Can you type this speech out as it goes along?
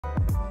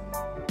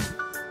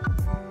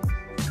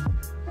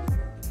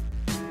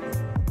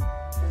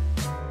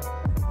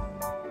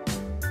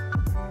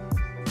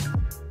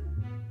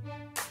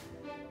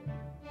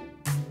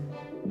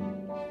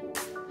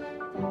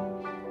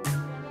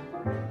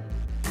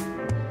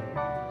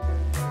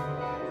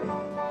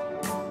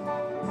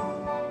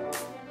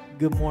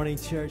Good morning,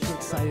 church. We're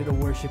excited to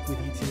worship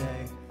with you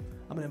today.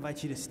 I'm going to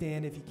invite you to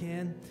stand if you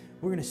can.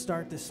 We're going to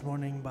start this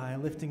morning by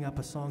lifting up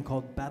a song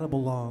called Battle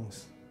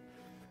Belongs.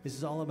 This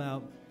is all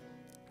about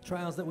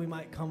trials that we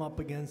might come up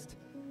against.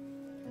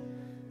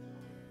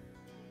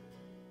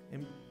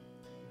 And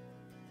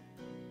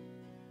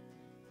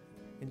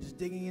just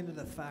digging into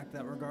the fact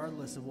that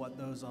regardless of what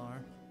those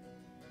are,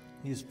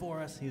 He is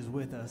for us, He is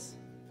with us.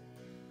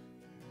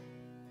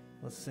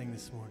 Let's sing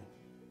this morning.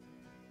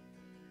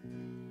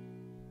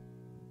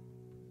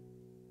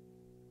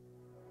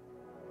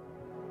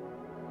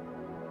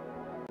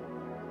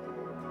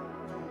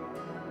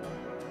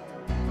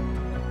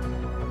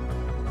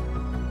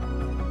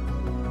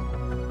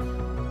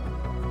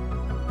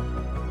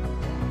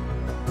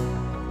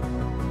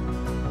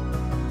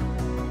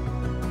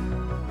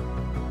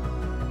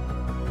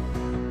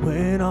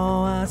 When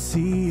all I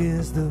see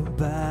is the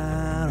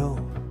battle,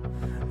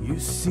 you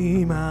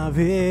see my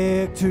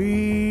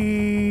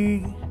victory.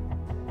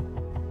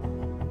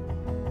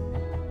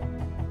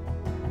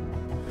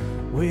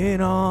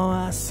 When all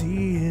I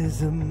see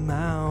is a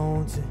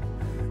mountain,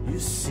 you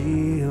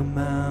see a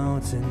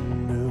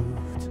mountain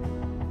moved.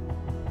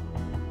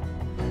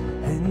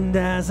 And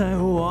as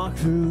I walk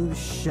through the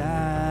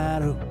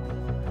shadow,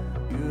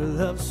 your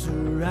love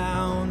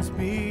surrounds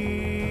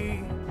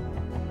me.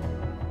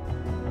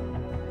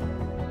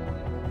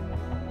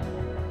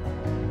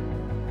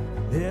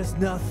 There's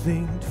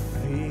nothing to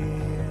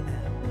fear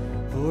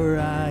now, for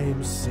I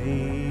am safe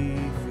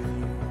with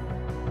you.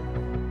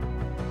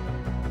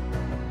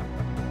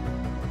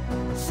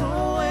 So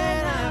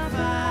when I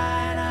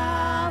fight,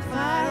 I'll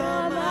fight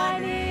on my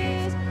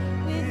knees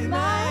with my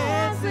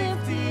hands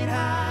lifted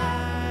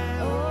high.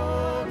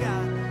 Oh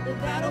God, the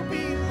battle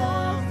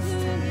belongs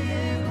to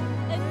you,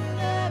 and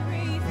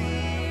every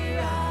fear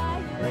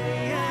I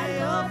lay at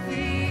your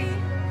feet.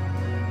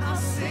 I'll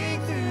sing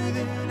through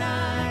the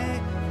night.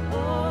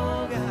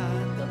 Oh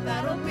God, the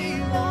battle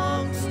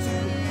belongs to you.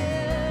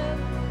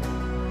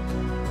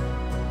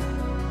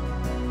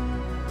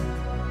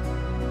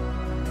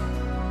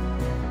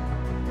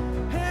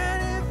 And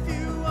if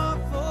you are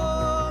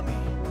for me,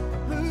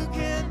 who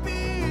can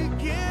be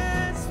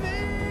against me?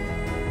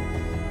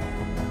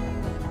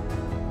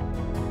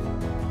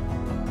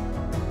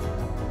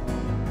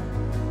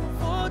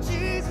 For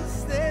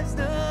Jesus, there's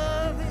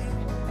nothing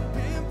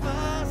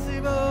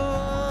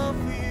impossible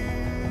for you.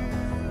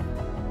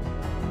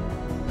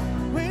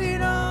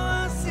 When all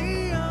I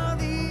see are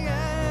the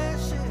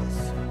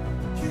ashes,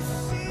 you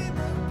see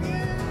the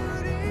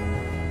beauty.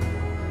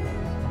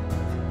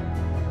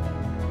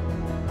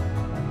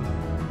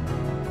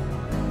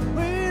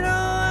 When all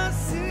I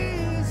see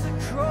is the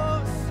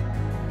cross,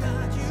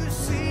 God, you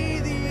see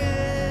the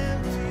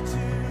empty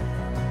tomb.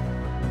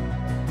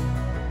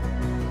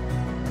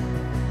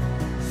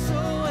 So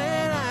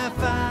when I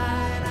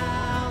fight,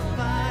 I'll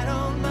fight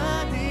on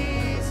my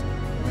knees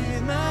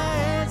with my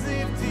hands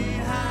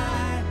lifted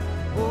high.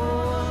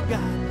 Oh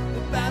God,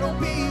 the battle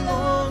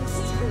belongs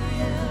to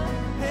you,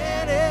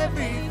 and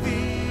every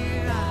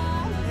fear I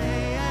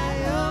lay at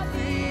your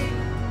feet.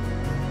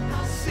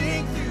 I'll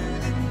sing through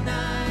the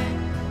night.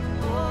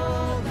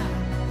 Oh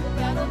God, the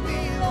battle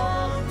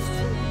belongs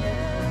to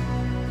you.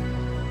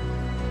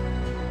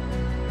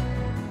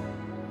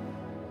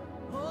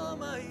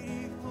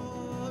 Almighty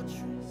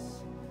fortress,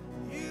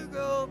 you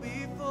go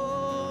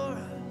before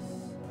us.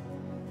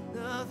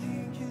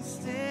 Nothing can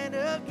stand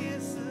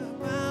against the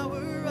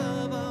power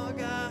of our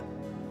God.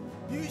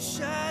 You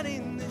shine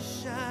in the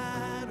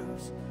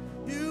shadows,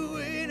 you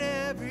win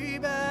every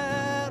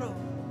battle.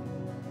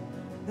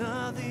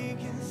 Nothing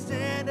can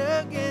stand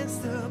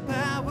against the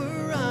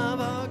power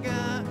of our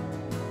God.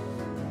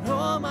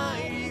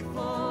 Almighty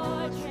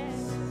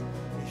fortress,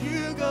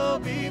 you go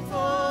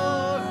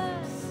before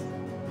us.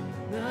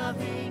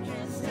 Nothing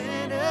can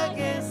stand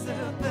against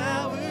the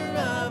power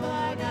of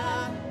our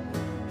God.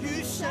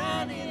 You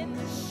shine in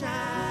the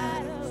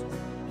shadows,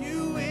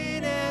 you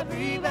win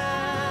every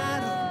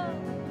battle.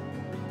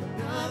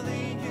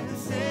 Nothing can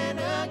stand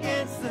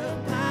against the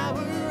power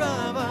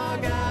of our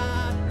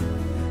God.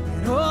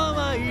 An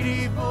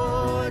almighty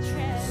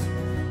fortress,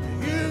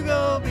 you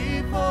go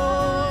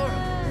before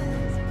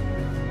us.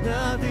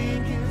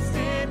 Nothing can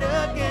stand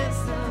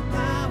against the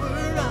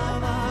power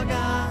of our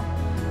God.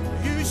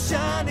 You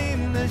shine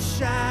in the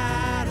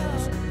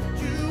shadows,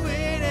 you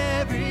win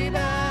every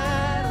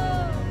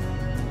battle.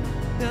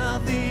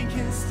 Nothing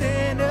can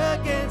stand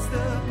against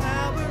the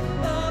power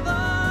of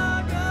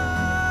our God.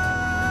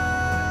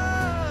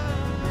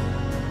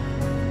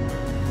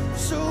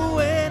 So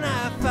when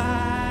I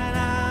fight,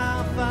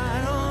 I'll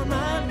fight on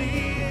my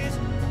knees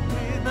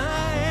with my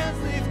hands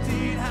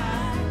lifted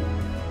high.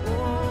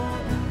 Oh,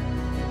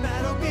 the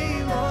battle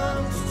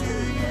belongs to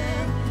you,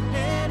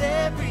 and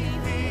every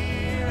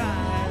fear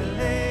I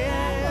lay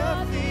at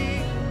your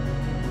feet.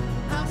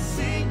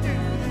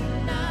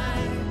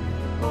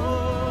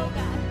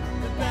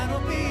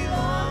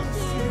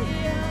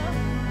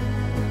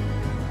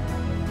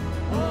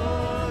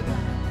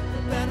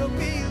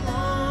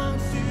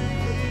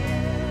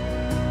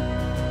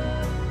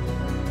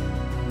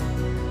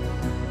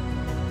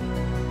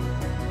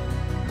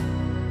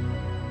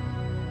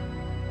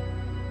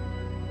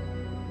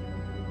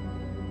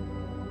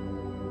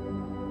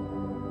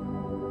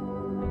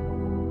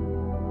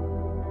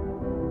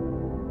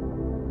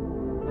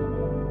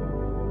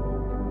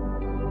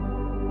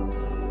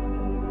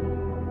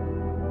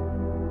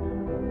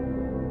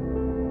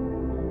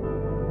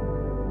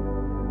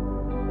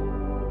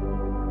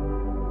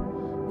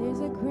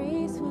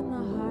 place when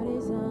the heart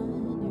is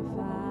under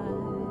fire.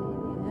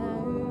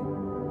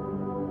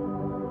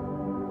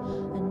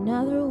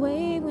 Another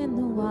wave when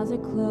the walls are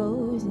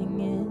closing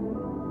in.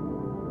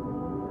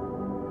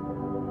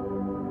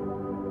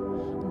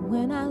 And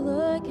when I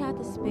look at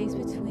the space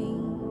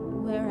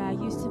between where I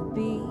used to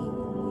be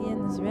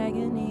in this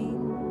reckoning,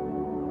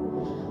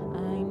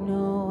 I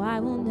know I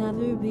will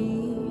never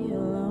be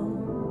alone.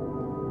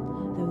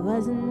 There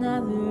was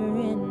another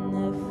in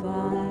the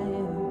fire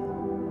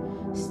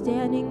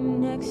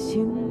standing next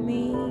to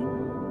me.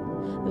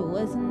 There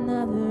was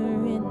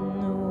another in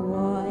the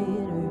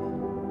water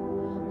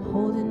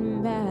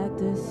holding back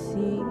the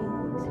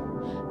seas.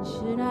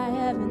 Should I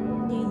ever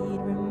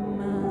need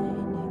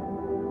reminding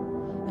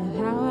of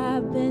how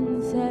I've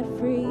been set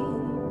free,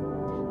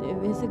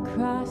 there is a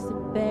cross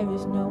that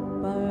bears no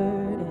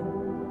burden.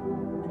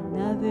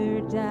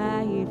 Another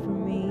died for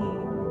me.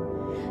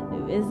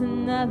 There is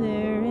another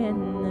in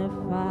the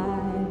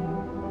fire.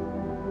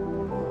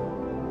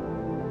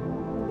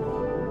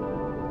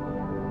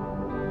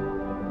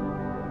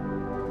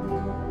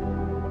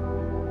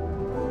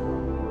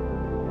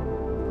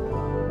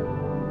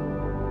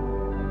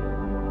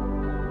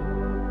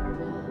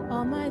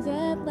 All my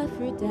dead left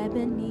for dead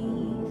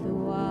beneath the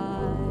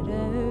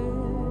water.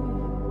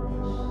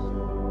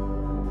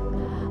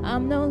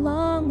 I'm no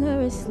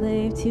longer a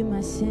slave to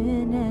my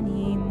sin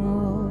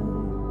anymore.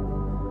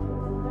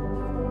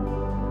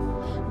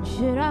 And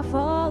should I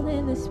fall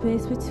in the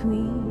space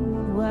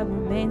between what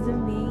remains of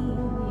me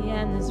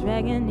and this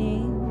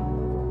reckoning,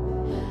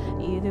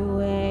 either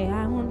way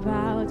I won't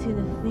bow to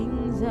the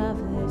things of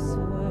this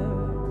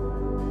world.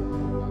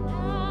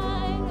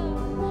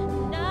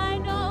 And I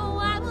know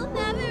I will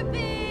never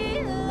be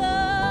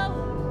alone.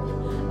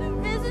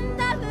 There is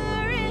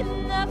another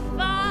in the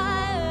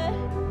fire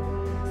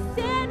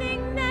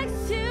standing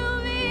next to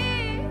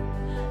me.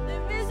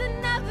 There is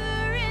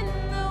another in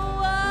the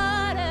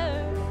water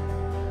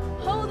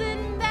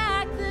holding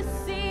back the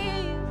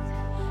seas.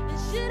 And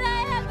should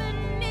I ever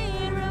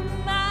need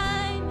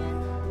reminding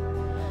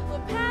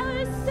what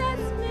power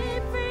sets me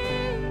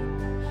free,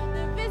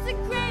 there is a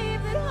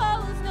grave that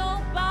holds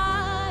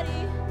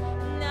nobody.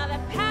 Now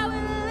that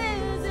power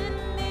lives in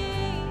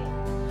me.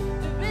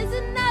 There is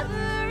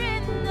another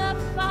in the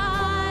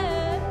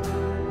fire.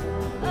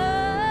 Oh,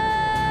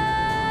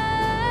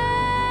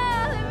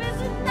 there is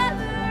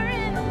another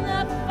in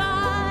the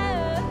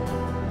fire.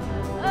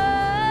 Oh,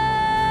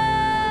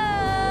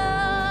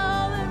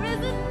 there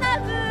is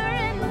another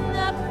in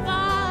the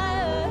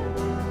fire.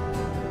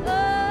 Oh,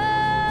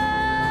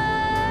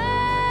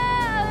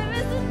 there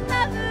is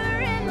another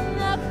in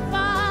the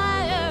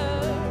fire.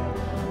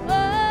 Oh,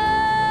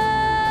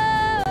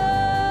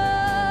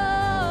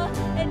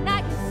 and I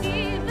can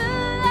see the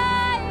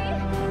light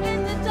in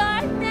the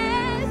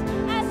darkness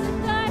as the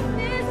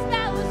darkness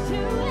bows to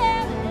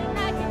heaven. And I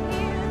can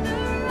hear the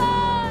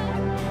roar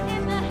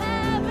in the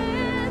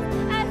heavens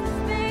as the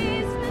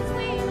space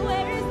between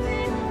where it's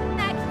been. And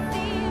I can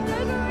see the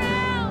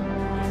ground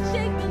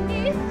shake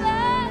beneath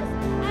us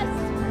as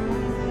the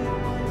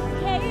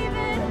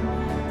caving.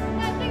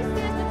 Nothing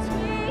stands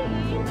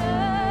between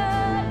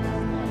us.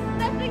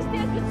 Nothing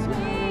stands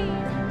between.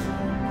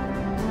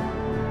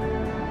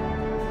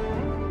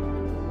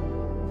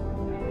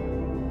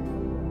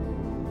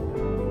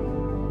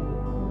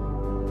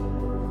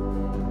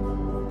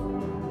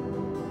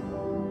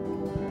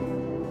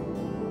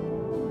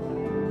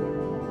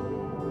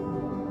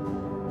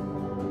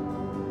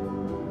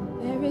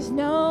 There is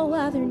no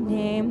other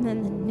name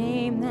than the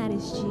name that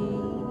is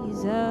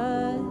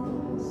Jesus.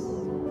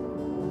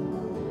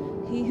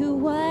 He who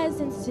was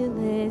and still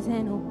is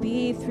and will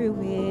be through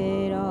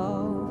it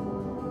all.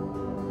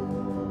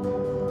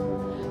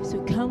 So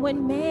come what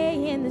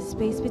may in the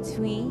space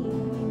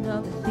between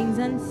all the things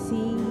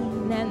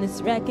unseen and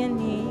this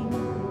reckoning,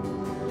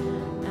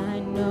 I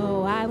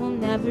know I will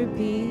never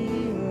be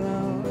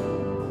alone.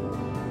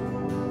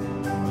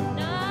 And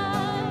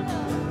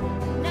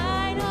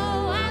I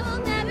know I will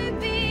never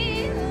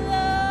be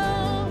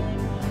alone.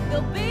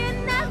 There'll be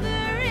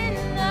another in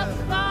the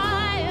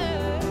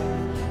fire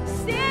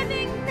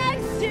standing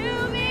next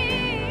to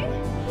me.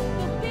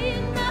 There'll be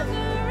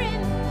another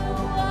in the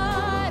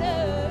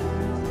waters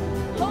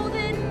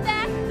holding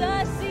back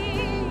the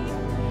sea.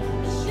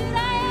 Should I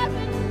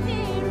ever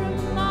need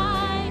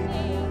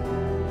reminding,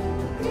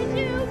 'cause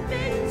you've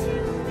been to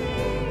me,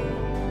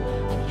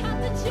 I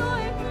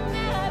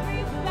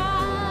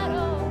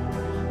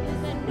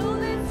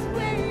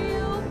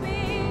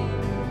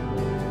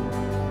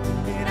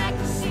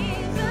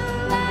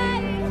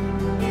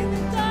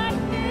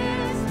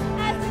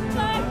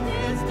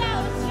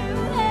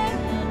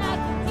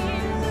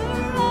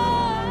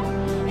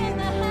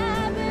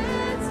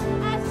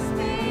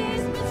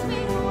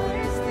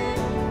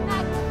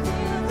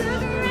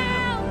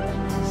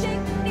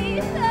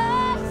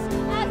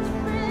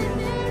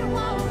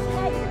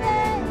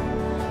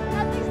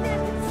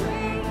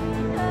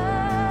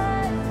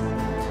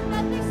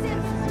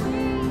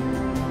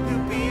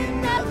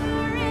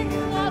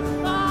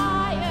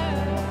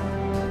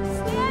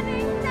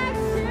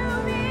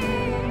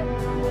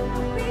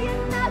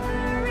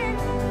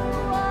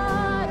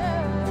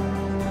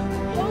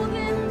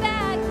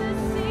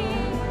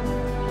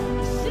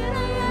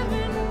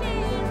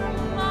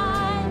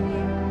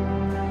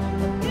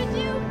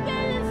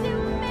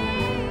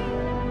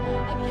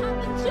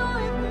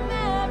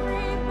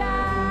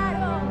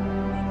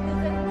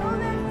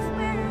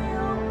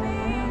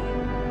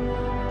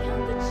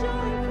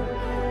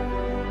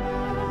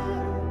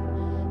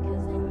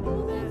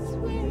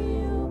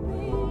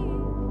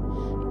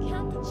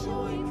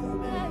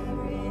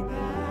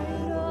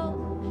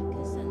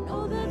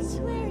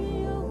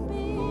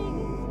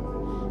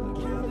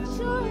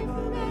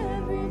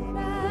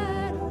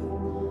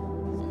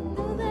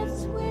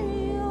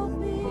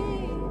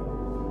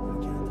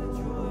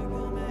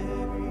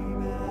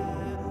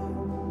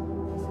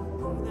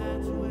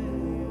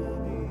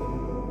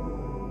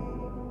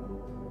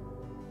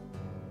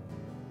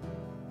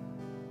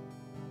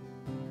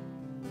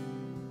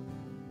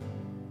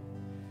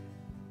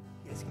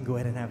Go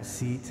ahead and have a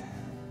seat.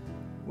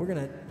 We're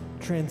going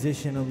to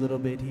transition a little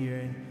bit here,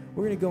 and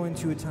we're going to go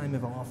into a time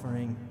of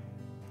offering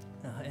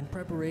in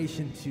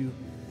preparation to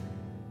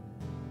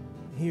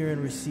hear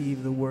and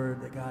receive the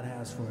word that God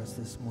has for us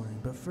this morning.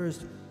 But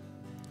first,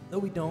 though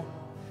we don't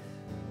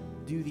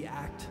do the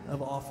act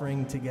of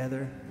offering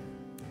together,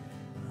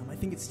 I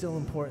think it's still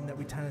important that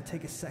we kind of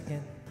take a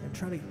second and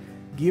try to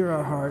gear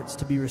our hearts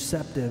to be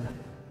receptive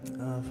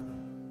of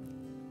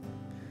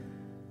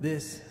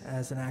this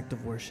as an act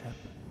of worship.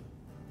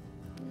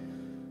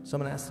 So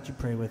I'm going to ask that you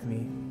pray with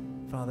me.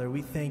 Father,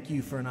 we thank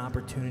you for an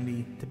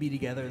opportunity to be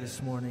together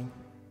this morning,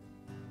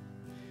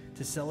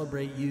 to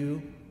celebrate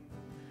you,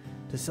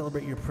 to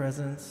celebrate your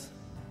presence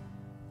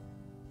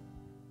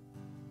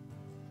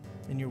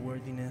and your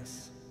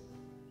worthiness.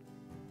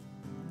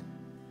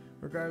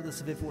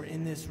 Regardless of if we're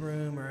in this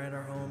room or at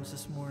our homes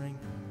this morning,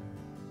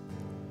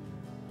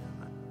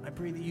 I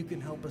pray that you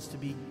can help us to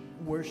be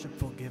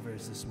worshipful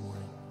givers this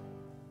morning.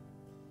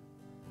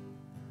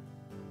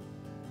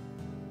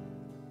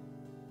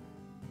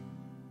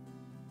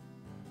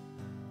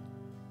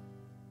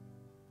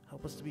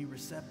 Help us to be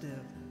receptive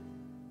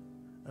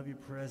of your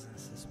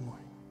presence this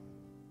morning.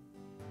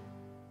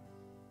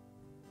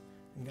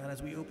 And God,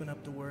 as we open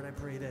up the word, I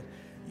pray that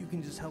you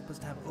can just help us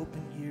to have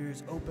open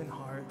ears, open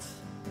hearts,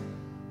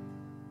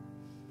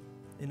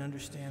 and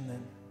understand that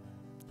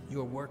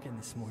you are working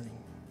this morning.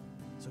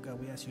 So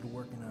God, we ask you to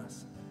work in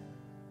us.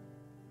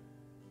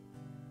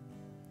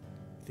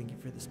 We thank you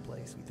for this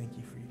place. We thank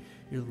you for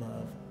your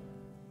love.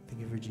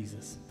 Thank you for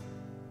Jesus.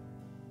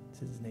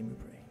 It's in his name we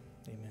pray.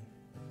 Amen.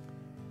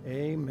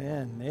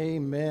 Amen.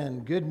 Amen.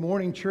 Good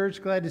morning,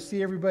 church. Glad to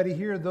see everybody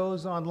here.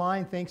 Those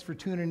online, thanks for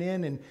tuning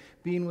in and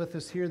being with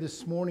us here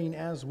this morning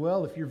as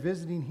well. If you're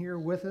visiting here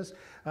with us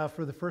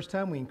for the first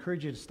time, we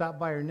encourage you to stop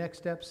by our Next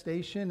Step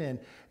station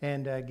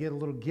and get a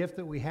little gift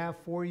that we have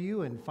for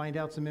you and find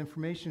out some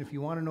information. If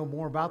you want to know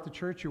more about the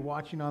church, you're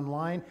watching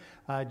online,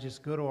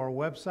 just go to our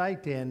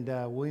website and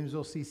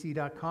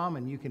williamsvillecc.com,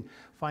 and you can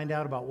find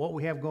out about what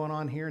we have going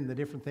on here and the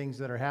different things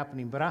that are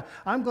happening. But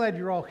I'm glad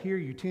you're all here.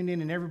 You tuned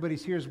in and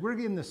everybody's here. As we're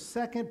getting the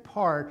second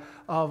part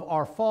of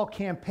our fall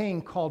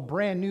campaign called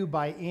Brand New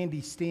by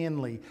Andy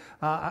Stanley.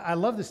 I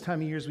love this time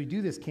of year as we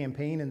do this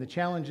campaign and the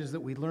challenges that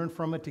we learn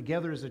from it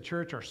together as a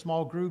church. Our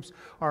small groups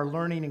are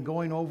learning and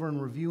going over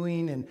and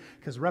reviewing, and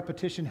because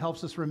repetition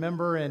helps us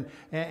remember, and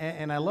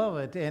I love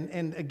it.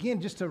 And again,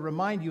 just to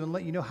remind you and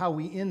let you know how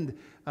we end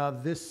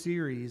this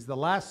series, the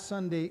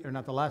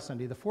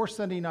fourth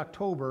Sunday in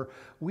October,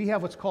 we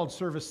have what's called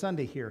Service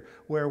Sunday here,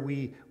 where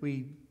we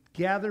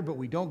gather, but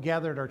we don't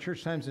gather at our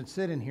church times and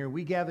sit in here.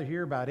 We gather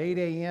here about 8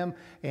 a.m.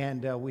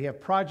 and we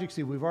have projects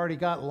that we've already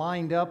got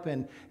lined up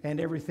and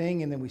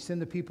everything, and then we send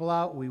the people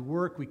out, we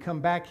work, we come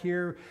back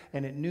here,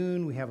 and at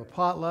noon we have a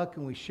potluck,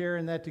 and we share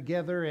in that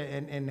together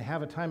and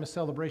have a time of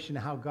celebration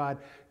of how God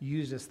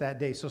used us that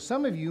day. So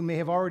some of you may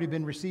have already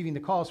been receiving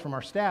the calls from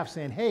our staff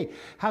saying, hey,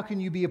 how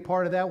can you be a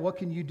part of that? What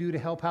can you do to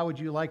help? How would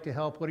you like to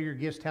help? What are your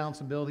gifts,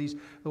 talents, abilities,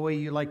 the way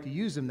you like to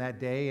use them that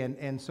day?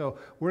 And so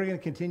we're going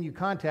to continue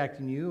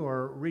contacting you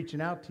or reaching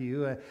out to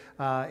you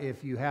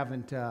if you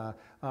haven't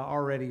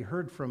already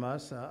heard from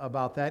us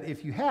about that.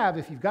 If you've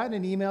gotten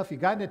an email, if you've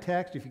gotten a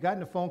text, if you've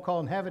gotten a phone call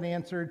and haven't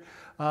answered,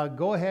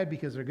 go ahead,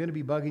 because they're going to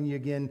be bugging you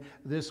again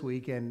this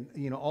week, and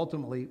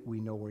ultimately we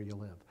know where you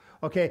live.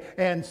 Okay,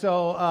 and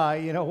so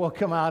we'll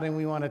come out and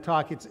we want to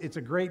talk. It's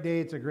a great day.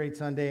 It's a great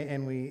Sunday,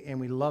 and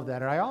we love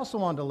that. And I also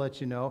wanted to let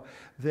you know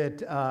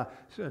that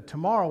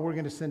tomorrow we're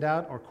going to send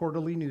out our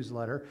quarterly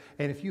newsletter.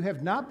 And if you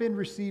have not been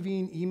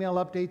receiving email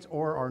updates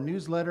or our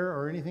newsletter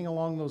or anything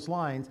along those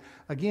lines,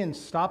 again,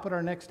 stop at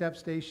our Next Step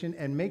station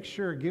and make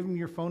sure, give them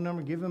your phone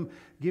number, give them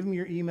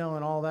your email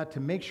and all that to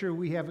make sure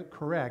we have it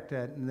correct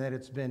and that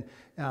it's been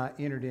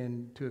entered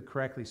into it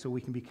correctly, so we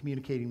can be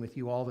communicating with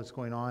you all that's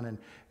going on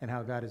and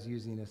how God is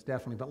using us,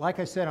 definitely. But like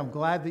I said, I'm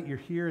glad that you're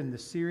here in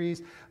this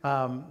series.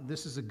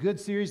 This is a good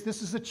series.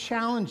 This is a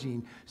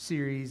challenging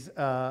series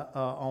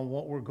on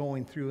what we're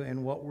going through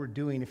and what we're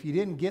doing. If you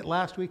didn't get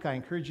last week, I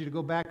encourage you to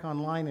go back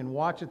online and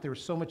watch it. There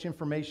was so much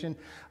information.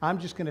 I'm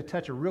just going to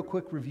touch a real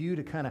quick review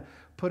to kind of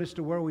put us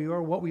to where we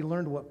are, what we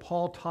learned, what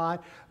Paul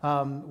taught.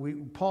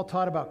 Paul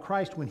taught about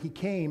Christ when he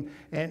came,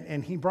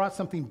 and he brought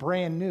something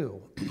brand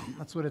new.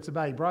 That's what it's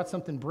about. He brought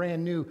something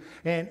brand new,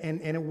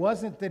 and it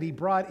wasn't that he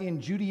brought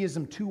in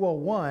Judaism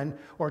 201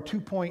 or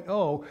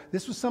 2.0.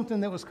 This was something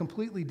that was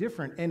completely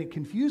different, and it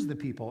confused the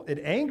people. It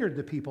angered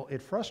the people.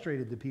 It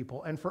frustrated the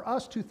people. And for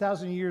us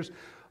 2,000 years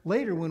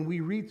later, when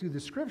we read through the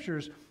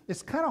scriptures,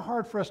 it's kind of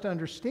hard for us to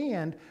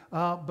understand,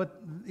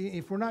 but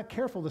if we're not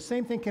careful, the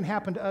same thing can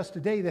happen to us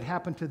today that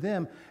happened to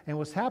them and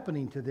was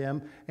happening to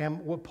them. And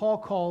what Paul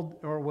called,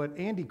 or what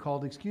Andy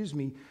called,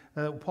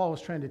 Paul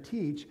was trying to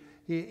teach,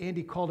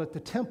 Andy called it the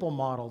temple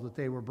model that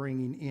they were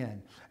bringing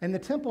in. And the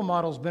temple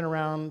model's been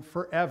around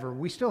forever.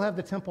 We still have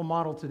the temple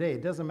model today.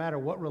 It doesn't matter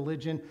what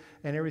religion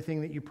and everything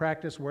that you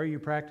practice, where you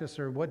practice,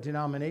 or what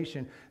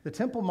denomination. The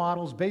temple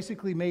model is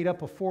basically made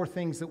up of 4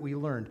 things that we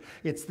learned.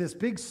 It's this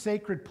big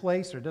sacred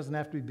place, or it doesn't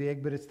have to be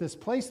big, but it's this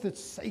place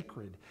that's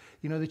sacred,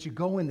 that you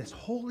go in, this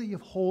holy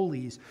of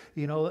holies,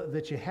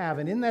 that you have.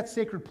 And in that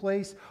sacred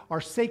place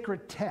are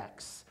sacred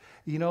texts.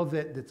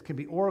 That can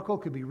be oracle,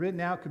 could be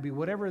written out, could be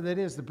whatever that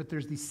is. But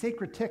there's these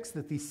sacred texts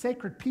that these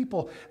sacred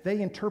people,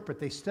 they interpret,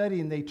 they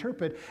study and they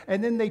interpret.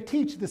 And then they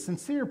teach the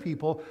sincere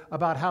people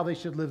about how they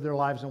should live their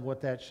lives and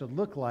what that should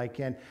look like.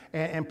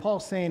 And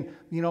Paul's saying,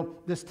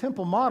 this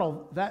temple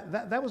model,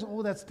 that was,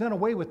 that's done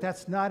away with.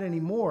 That's not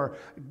anymore.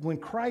 When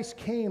Christ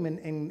came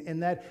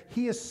and that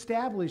he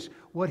established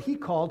what he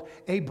called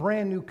a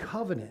brand new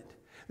covenant.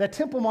 That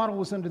temple model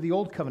was under the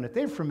old covenant.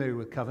 They were familiar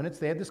with covenants.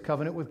 They had this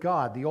covenant with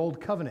God, the old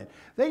covenant.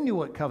 They knew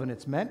what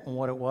covenants meant and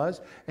what it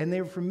was, and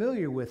they were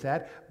familiar with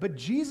that. But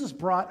Jesus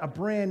brought a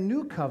brand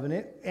new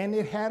covenant, and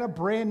it had a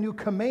brand new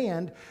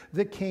command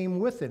that came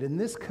with it. And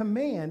this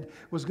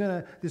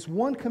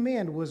one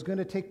command was going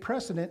to take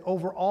precedent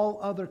over all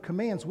other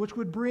commands, which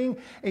would bring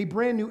a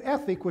brand new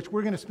ethic, which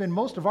we're going to spend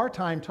most of our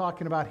time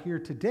talking about here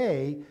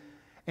today,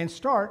 and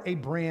start a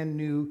brand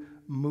new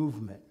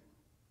movement.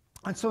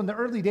 And so in the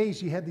early days,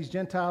 you had these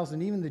Gentiles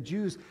and even the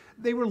Jews,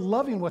 they were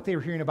loving what they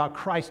were hearing about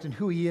Christ and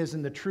who he is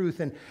and the truth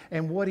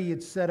and what he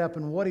had set up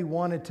and what he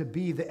wanted to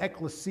be, the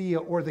ecclesia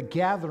or the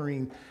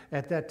gathering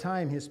at that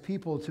time, his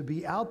people to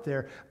be out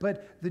there.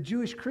 But the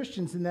Jewish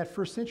Christians in that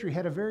first century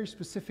had a very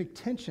specific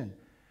tension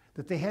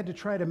that they had to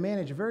try to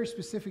manage, a very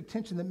specific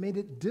tension that made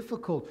it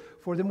difficult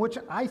for them, which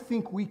I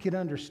think we could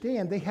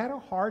understand. They had a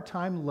hard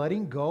time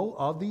letting go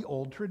of the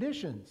old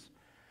traditions.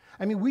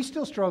 I mean, we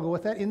still struggle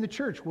with that in the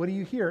church. What do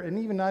you hear? And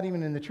even not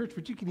even in the church,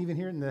 but you can even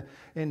hear it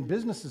in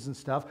businesses and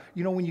stuff.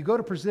 When you go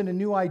to present a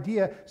new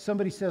idea,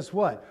 somebody says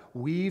what?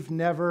 We've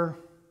never...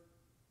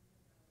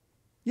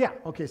 Yeah,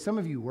 okay, some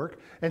of you work,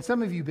 and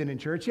some of you have been in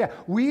church. Yeah,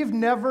 we've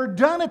never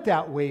done it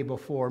that way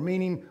before,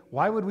 meaning,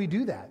 why would we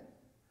do that?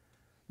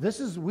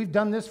 We've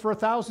done this for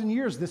 1,000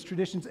 years, this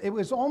tradition. It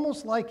was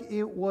almost like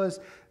it was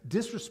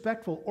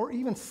disrespectful or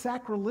even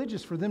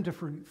sacrilegious for them to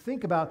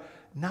think about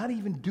not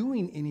even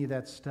doing any of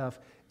that stuff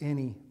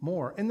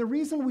anymore. And the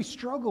reason we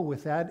struggle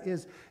with that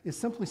is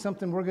simply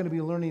something we're going to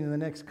be learning in the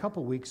next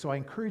couple weeks. So I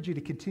encourage you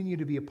to continue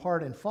to be a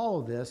part and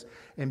follow this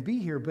and be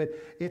here. But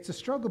it's a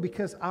struggle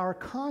because our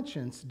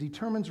conscience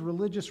determines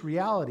religious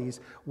realities,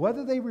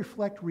 whether they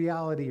reflect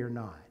reality or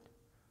not.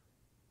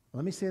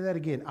 Let me say that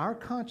again. Our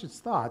conscious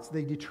thoughts,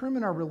 they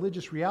determine our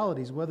religious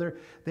realities, whether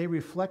they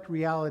reflect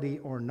reality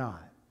or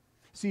not.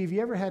 See, have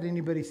you ever had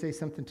anybody say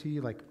something to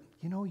you like,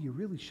 you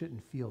really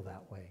shouldn't feel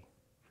that way?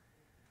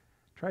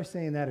 Try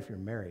saying that if you're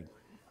married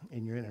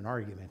and you're in an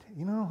argument.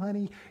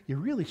 Honey, you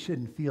really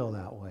shouldn't feel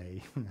that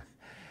way.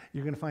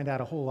 You're going to find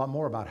out a whole lot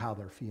more about how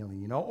they're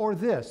feeling, Or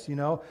this,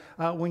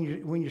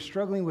 when you're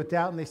struggling with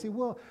doubt and they say,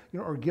 well,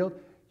 or guilt,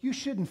 you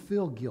shouldn't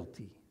feel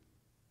guilty.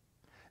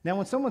 Now,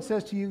 when someone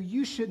says to you,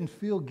 you shouldn't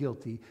feel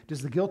guilty,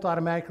 does the guilt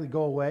automatically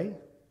go away?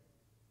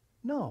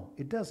 No,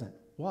 it doesn't.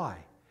 Why?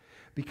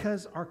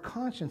 Because our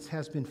conscience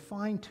has been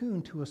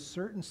fine-tuned to a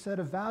certain set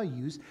of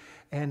values,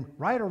 and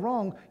right or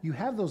wrong, you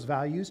have those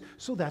values,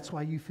 so that's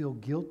why you feel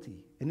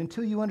guilty. And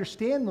until you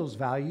understand those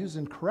values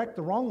and correct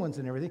the wrong ones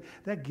and everything,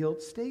 that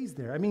guilt stays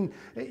there. I mean,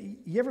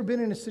 you ever been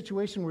in a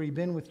situation where you've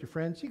been with your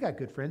friends? You got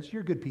good friends.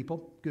 You're good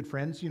people, good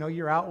friends.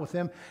 You're out with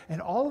them.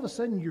 And all of a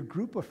sudden, your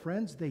group of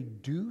friends, they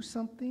do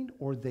something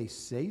or they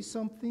say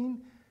something,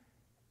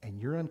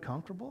 and you're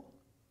uncomfortable?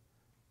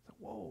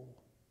 Whoa,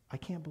 I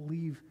can't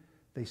believe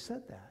they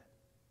said that.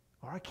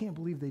 Or I can't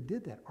believe they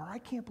did that. Or I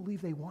can't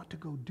believe they want to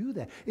go do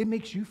that. It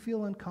makes you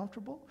feel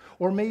uncomfortable.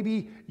 Or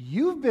maybe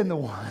you've been the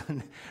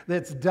one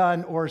that's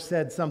done or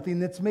said something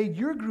that's made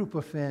your group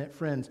of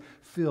friends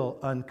feel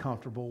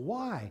uncomfortable.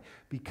 Why?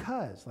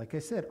 Because, like I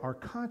said, our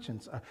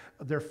conscience,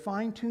 they're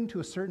fine-tuned to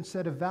a certain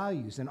set of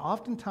values. And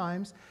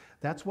oftentimes,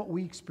 that's what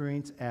we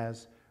experience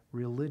as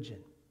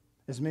religion.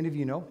 As many of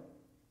you know,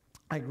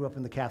 I grew up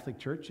in the Catholic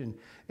Church and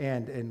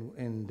had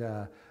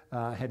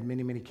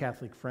many, many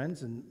Catholic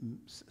friends, and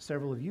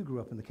several of you grew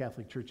up in the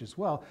Catholic Church as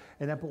well.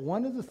 But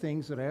one of the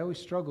things that I always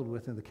struggled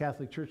with in the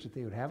Catholic Church that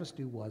they would have us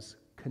do was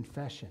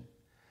confession.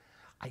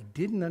 I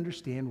didn't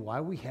understand why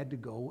we had to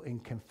go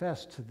and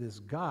confess to this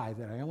guy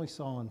that I only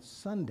saw on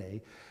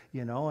Sunday,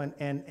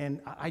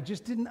 and I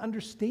just didn't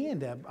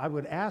understand that. I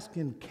would ask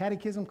in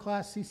catechism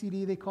class,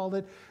 CCD they called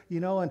it,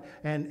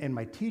 and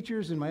my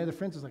teachers and my other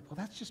friends was like, well,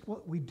 that's just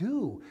what we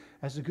do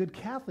as a good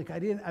Catholic.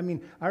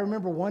 I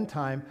remember one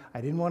time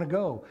I didn't want to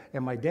go,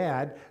 and my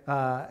dad,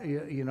 I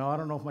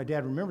don't know if my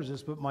dad remembers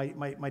this, but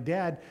my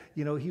dad,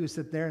 he was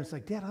sitting there and it's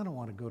like, Dad, I don't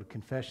want to go to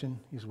confession.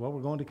 He said, well,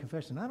 we're going to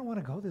confession. I don't want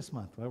to go this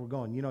month. Well, we're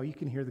going. You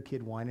can hear the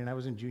kid whining. I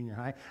was in junior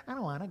high. I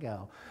don't want to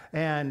go.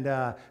 And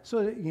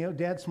so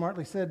Dad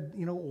smartly said,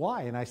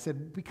 why? And I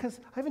said, because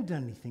I haven't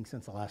done anything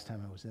since the last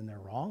time I was in there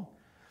wrong.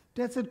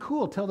 Dad said,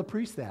 cool, tell the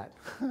priest that.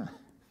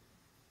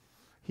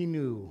 he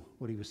knew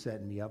what he was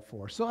setting me up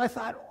for. So I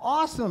thought,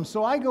 awesome.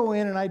 So I go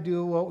in and I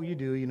do what you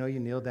do. You know, you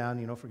kneel down,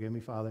 you know, forgive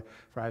me, Father,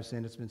 for I've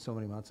sinned. It's been so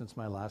many months since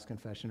my last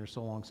confession, or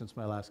so long since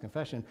my last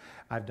confession.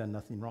 I've done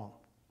nothing wrong.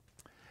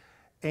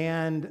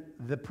 And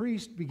the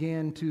priest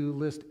began to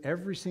list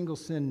every single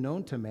sin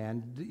known to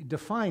man,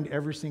 defined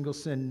every single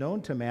sin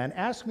known to man,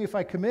 asked me if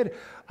I committed.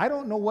 I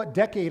don't know what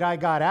decade I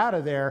got out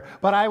of there,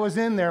 but I was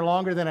in there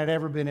longer than I'd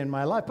ever been in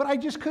my life. But I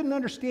just couldn't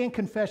understand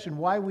confession,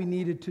 why we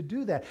needed to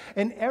do that.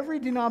 And every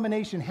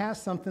denomination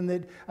has something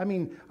that, I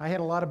mean, I had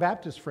a lot of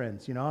Baptist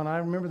friends, you know, and I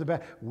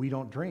remember we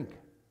don't drink.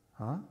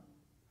 Huh?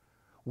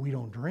 We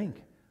don't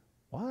drink.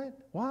 What?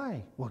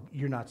 Why? Well,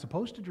 you're not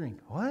supposed to drink.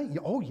 What?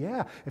 Oh,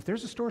 yeah. If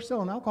there's a store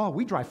selling alcohol,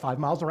 we drive 5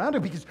 miles around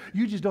it because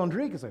you just don't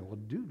drink. It's like, well,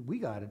 dude, we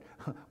got it.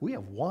 We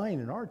have wine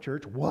in our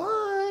church.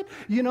 What?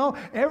 You know,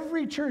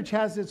 every church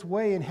has its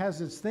way and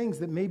has its things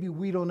that maybe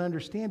we don't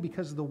understand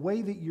because of the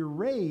way that you're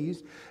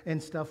raised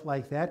and stuff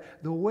like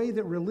that. The way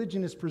that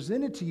religion is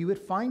presented to you, it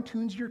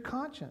fine-tunes your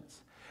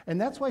conscience.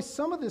 And that's why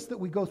some of this that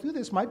we go through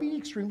this might be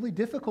extremely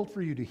difficult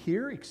for you to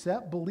hear,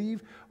 accept,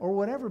 believe, or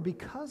whatever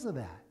because of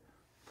that.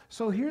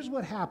 So here's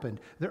what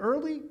happened. The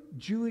early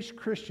Jewish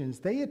Christians,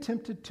 they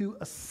attempted to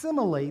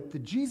assimilate the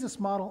Jesus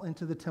model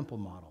into the temple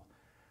model.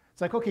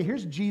 It's like, okay,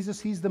 here's Jesus.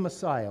 He's the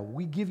Messiah.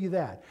 We give you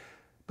that.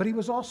 But he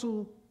was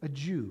also a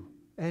Jew.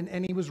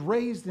 And he was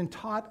raised and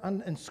taught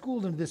and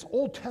schooled into this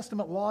Old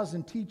Testament laws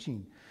and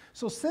teaching.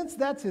 So since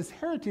that's his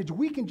heritage,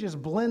 we can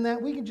just blend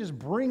that. We can just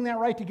bring that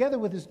right together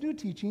with his new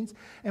teachings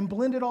and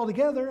blend it all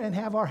together and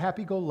have our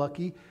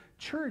happy-go-lucky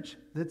church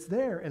that's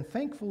there. And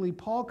thankfully,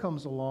 Paul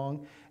comes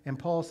along and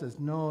Paul says,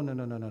 no.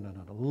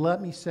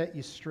 Let me set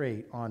you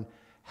straight on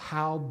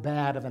how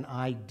bad of an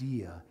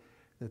idea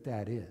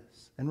that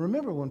is. And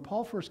remember, when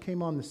Paul first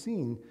came on the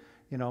scene,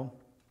 you know,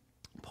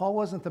 Paul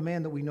wasn't the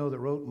man that we know that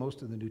wrote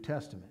most of the New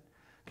Testament.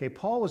 Okay,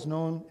 Paul was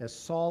known as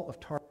Saul of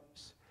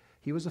Tarsus.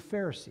 He was a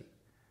Pharisee,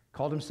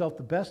 called himself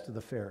the best of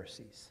the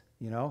Pharisees.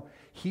 You know,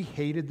 he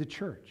hated the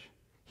church.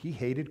 He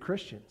hated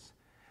Christians.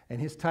 And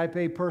his type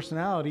A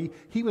personality,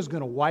 he was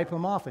going to wipe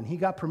them off. And he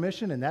got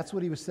permission, and that's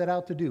what he was set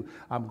out to do.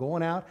 I'm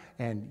going out,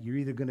 and you're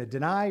either going to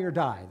deny or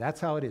die. That's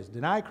how it is.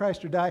 Deny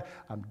Christ or die.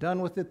 I'm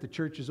done with it. The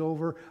church is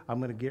over. I'm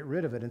going to get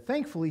rid of it. And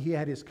thankfully, he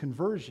had his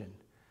conversion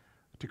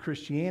to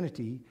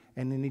Christianity,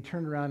 and then he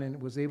turned around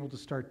and was able to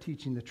start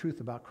teaching the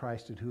truth about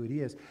Christ and who he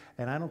is.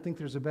 And I don't think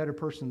there's a better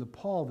person than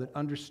Paul that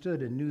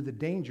understood and knew the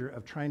danger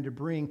of trying to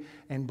bring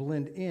and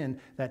blend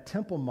in that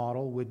temple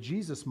model with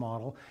Jesus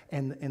model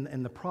and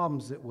the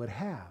problems it would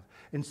have.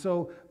 And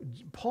so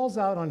Paul's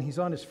he's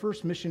on his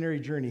first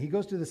missionary journey. He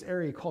goes to this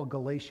area called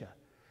Galatia.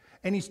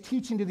 And he's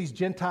teaching to these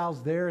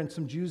Gentiles there and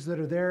some Jews that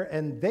are there,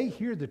 and they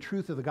hear the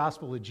truth of the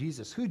gospel of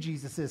Jesus, who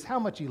Jesus is, how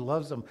much he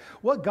loves them,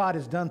 what God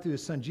has done through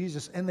his son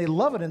Jesus, and they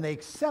love it and they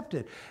accept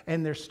it.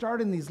 And they're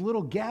starting these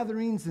little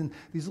gatherings, and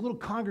these little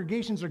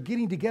congregations are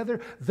getting together.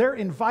 They're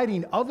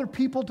inviting other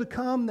people to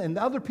come, and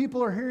other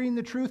people are hearing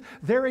the truth.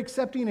 They're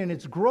accepting, and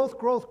it's growth,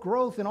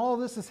 and all of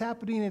this is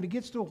happening, and it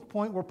gets to a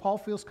point where Paul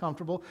feels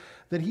comfortable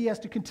that he has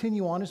to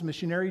continue on his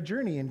missionary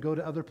journey and go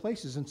to other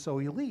places, and so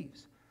he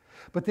leaves.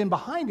 But then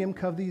behind him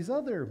come these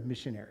other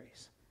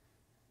missionaries.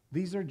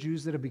 These are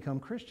Jews that have become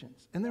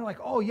Christians. And they're like,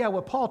 oh yeah,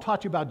 what Paul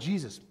taught you about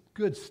Jesus,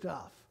 good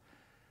stuff.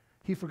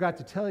 He forgot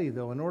to tell you,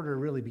 though, in order to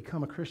really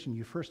become a Christian,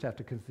 you first have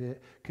to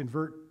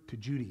convert to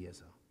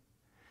Judaism.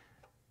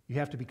 You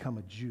have to become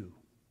a Jew.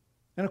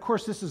 And of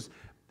course, this is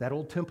that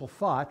old temple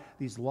thought,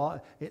 these law,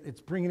 it's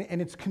bringing it, and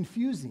it's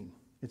confusing.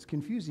 It's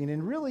confusing.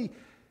 And really,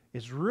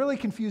 it's really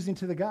confusing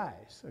to the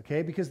guys,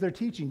 okay? Because they're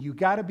teaching, you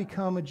got to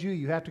become a Jew.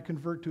 You have to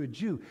convert to a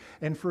Jew.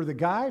 And for the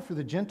guy, for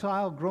the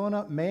Gentile grown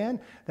up man,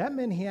 that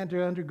meant he had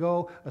to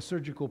undergo a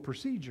surgical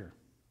procedure,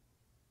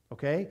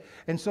 okay?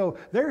 And so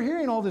they're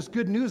hearing all this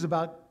good news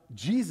about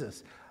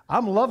Jesus.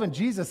 I'm loving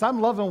Jesus.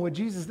 I'm loving what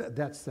Jesus,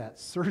 that's that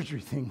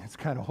surgery thing that's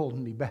kind of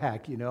holding me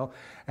back, you know,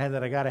 and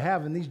that I got to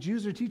have. And these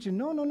Jews are teaching,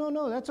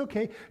 no, that's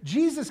okay.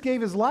 Jesus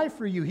gave his life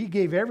for you. He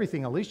gave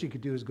everything. At least you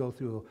could do is go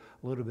through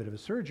a little bit of a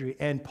surgery.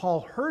 And Paul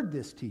heard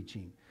this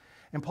teaching,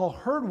 and Paul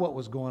heard what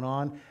was going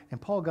on,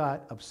 and Paul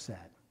got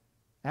upset.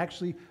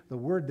 Actually, the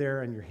word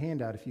there on your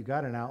handout, if you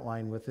got an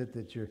outline with it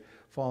that you're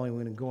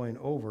following and going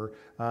over,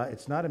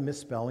 it's not a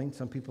misspelling.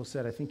 Some people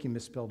said, I think you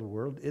misspelled a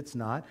word. It's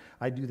not.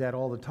 I do that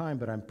all the time,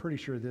 but I'm pretty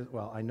sure that,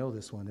 well, I know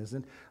this one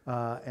isn't,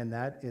 and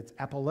that it's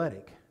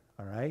apoplectic,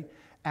 all right?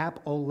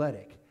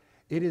 Apoplectic.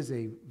 It is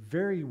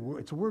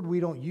it's a word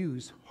we don't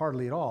use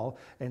hardly at all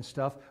and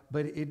stuff,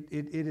 but it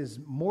is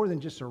more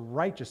than just a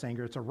righteous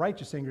anger. It's a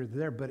righteous anger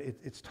there, but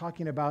it's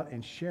talking about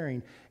and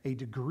sharing a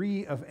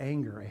degree of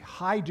anger, a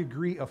high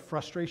degree of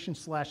frustration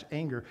 /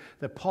 anger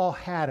that Paul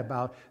had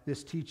about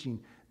this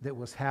teaching that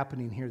was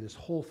happening here, this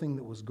whole thing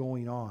that was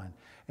going on.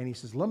 And he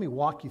says, let me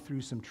walk you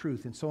through some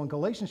truth. And so in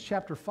Galatians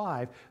chapter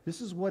 5, this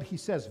is what he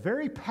says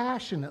very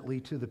passionately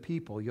to the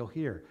people. You'll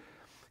hear.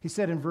 He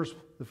said in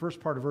the first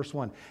part of verse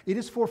 1, it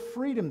is for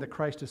freedom that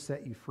Christ has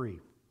set you free.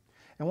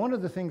 And one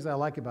of the things I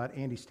like about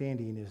Andy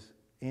Standing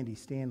Andy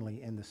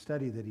Stanley and the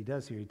study that he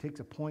does here. He takes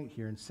a point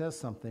here and says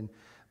something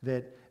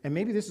that, and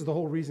maybe this is the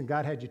whole reason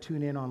God had you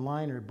tune in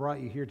online or brought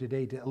you here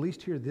today, to at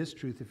least hear this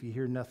truth if you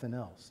hear nothing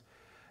else.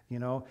 You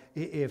know,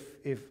 if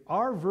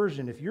your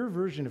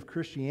version of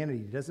Christianity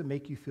doesn't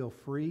make you feel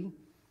free,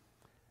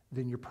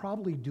 then you're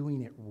probably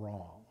doing it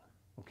wrong.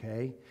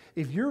 Okay?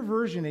 If your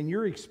version and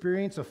your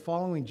experience of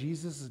following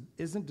Jesus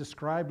isn't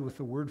described with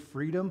the word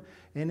freedom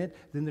in it,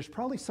 then there's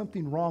probably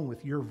something wrong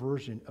with your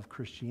version of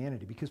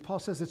Christianity. Because Paul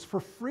says it's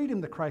for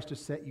freedom that Christ has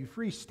set you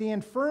free.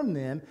 Stand firm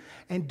then,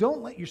 and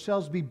don't let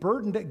yourselves be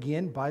burdened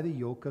again by the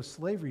yoke of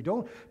slavery.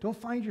 Don't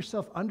find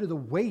yourself under the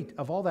weight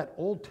of all that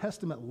Old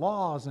Testament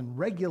laws and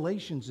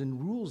regulations and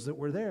rules that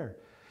were there.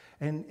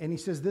 And he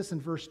says this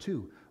in verse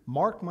 2,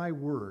 mark my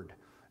word.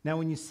 Now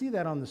when you see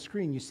that on the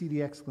screen, you see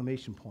the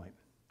exclamation point.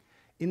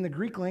 In the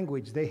Greek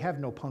language, they have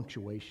no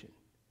punctuation.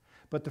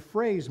 But the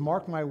phrase,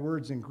 mark my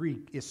words in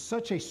Greek, is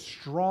such a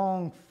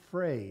strong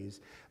phrase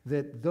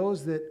that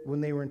those that,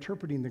 when they were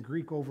interpreting the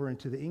Greek over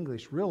into the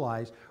English,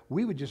 realized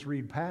we would just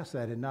read past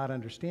that and not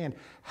understand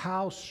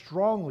how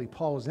strongly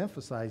Paul is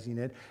emphasizing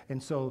it.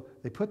 And so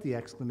they put the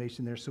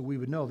exclamation there so we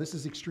would know this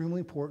is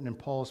extremely important and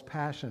Paul is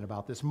passionate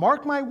about this.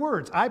 Mark my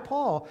words, I,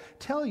 Paul,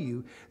 tell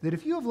you that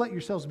if you have let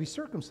yourselves be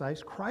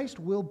circumcised, Christ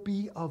will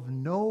be of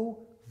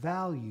no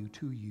value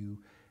to you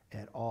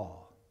at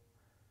all.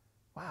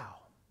 Wow.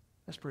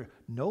 That's pretty,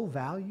 no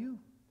value?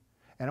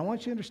 And I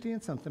want you to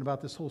understand something about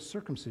this whole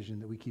circumcision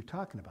that we keep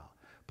talking about.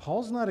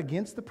 Paul's not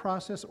against the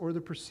process or the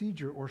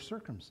procedure or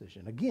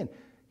circumcision. Again,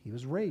 he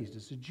was raised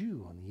as a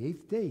Jew. On the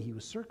 8th day, he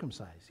was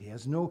circumcised. He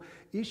has no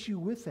issue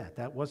with that.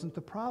 That wasn't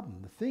the problem.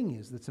 The thing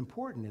is that's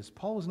important is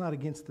Paul is not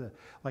against the,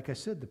 like I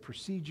said, the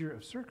procedure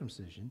of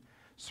circumcision.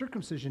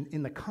 Circumcision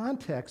in the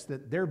context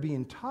that they're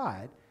being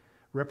taught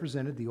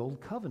represented the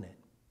old covenant.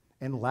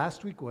 And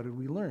last week, what did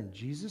we learn?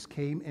 Jesus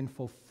came and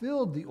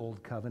fulfilled the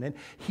old covenant.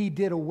 He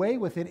did away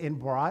with it and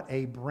brought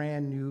a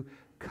brand new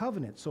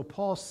covenant. So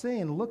Paul's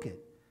saying, look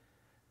it,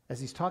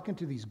 as he's talking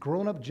to these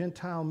grown-up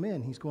Gentile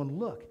men, he's going,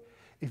 look,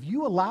 if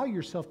you allow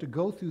yourself to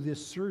go through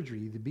this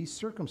surgery to be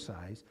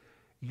circumcised,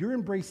 you're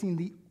embracing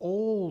the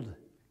old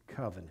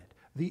covenant,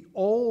 the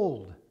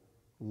old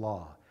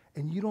law,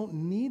 and you don't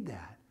need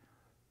that.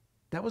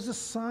 That was a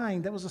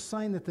sign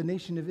that the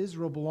nation of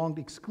Israel belonged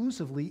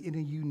exclusively in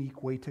a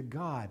unique way to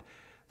God.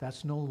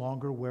 That's no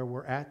longer where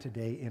we're at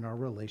today in our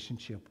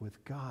relationship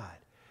with God.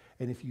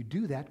 And if you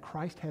do that,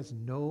 Christ has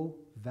no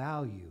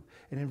value.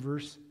 And in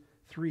verse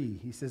 3,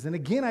 he says, and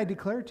again I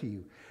declare to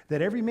you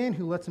that every man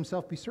who lets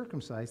himself be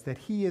circumcised, that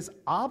he is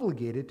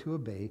obligated to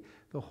obey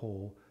the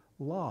whole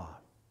law.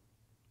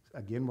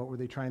 Again, what were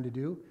they trying to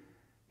do?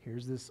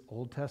 Here's this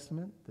Old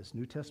Testament, this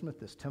New Testament,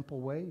 this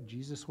temple way,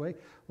 Jesus way.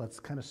 Let's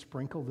kind of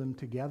sprinkle them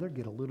together,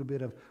 get a little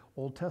bit of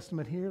Old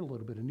Testament here, a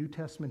little bit of New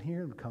Testament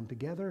here, and come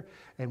together,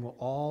 and we'll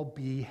all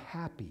be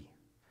happy.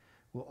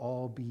 We'll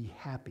all be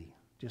happy.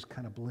 Just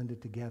kind of blend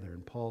it together.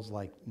 And Paul's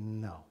like,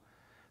 no.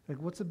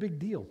 Like, what's the big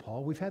deal,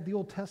 Paul? We've had the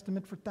Old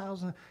Testament for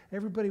thousands.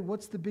 Everybody,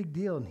 what's the big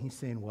deal? And he's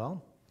saying,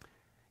 well,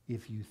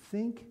 if you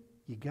think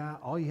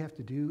all you have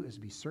to do is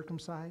be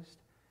circumcised,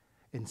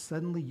 and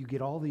suddenly you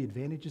get all the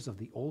advantages of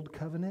the old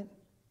covenant,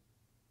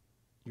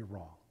 you're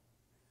wrong.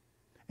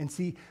 And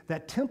see,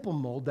 that temple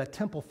mold, that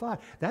temple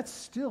thought, that's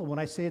still, when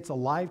I say it's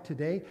alive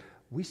today,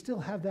 we still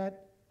have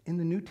that in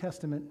the New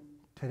Testament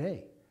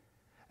today.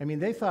 I mean,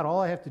 they thought all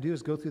I have to do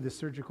is go through this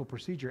surgical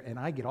procedure and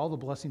I get all the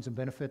blessings and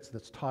benefits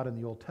that's taught in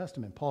the Old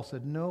Testament. Paul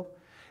said, no.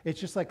 It's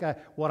just like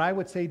what I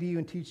would say to you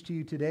and teach to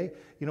you today.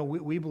 You know,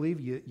 we believe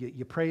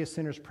you pray a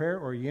sinner's prayer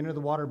or you enter the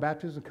water of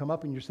baptism, come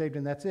up and you're saved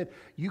and that's it.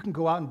 You can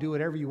go out and do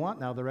whatever you want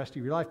now the rest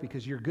of your life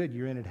because you're good,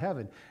 you're in at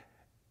heaven.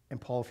 And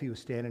Paul, if he was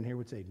standing here,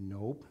 would say,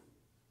 nope,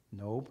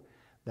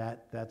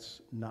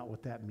 that's not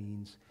what that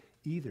means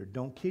either.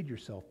 Don't kid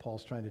yourself,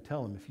 Paul's trying to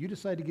tell him. If you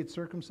decide to get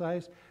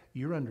circumcised,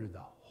 you're under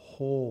the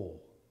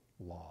whole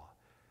law.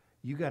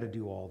 You got to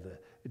do all the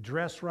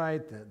dress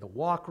right, the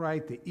walk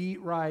right, the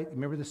eat right.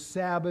 Remember the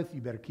Sabbath.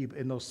 You better keep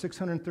in those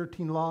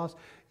 613 laws.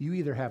 You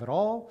either have it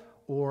all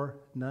or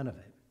none of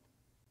it.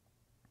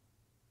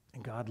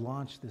 And God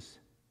launched this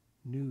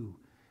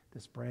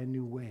brand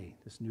new way,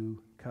 this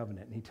new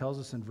covenant. And he tells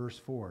us in verse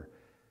 4,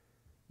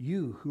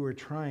 you who are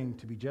trying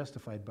to be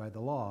justified by the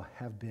law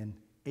have been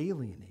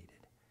alienated.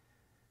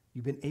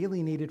 You've been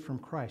alienated from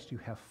Christ. You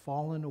have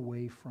fallen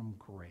away from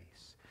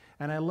grace.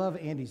 And I love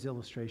Andy's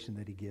illustration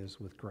that he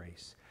gives with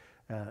grace.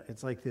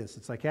 It's like this.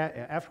 It's like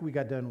after we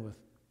got done with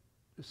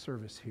the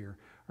service here,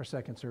 our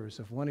second service,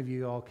 if one of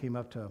you all came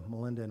up to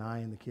Melinda and I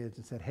and the kids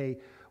and said, hey,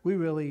 we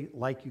really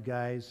like you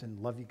guys and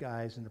love you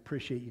guys and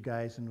appreciate you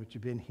guys and what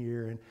you've been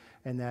here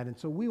and that. And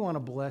so we want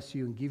to bless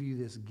you and give you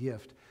this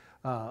gift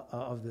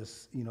of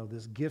this,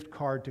 this gift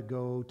card to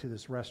go to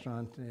this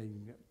restaurant,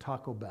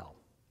 Taco Bell,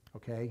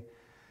 okay?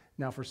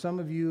 Now, for some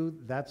of you,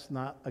 that's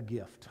not a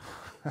gift.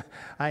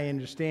 I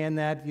understand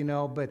that,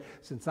 but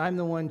since I'm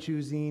the one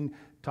choosing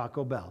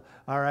Taco Bell,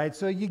 all right?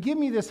 So you give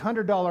me this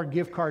 $100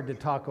 gift card to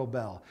Taco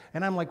Bell,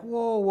 and I'm like,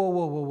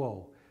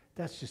 whoa.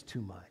 That's just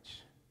too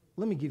much.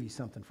 let me give you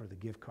something for the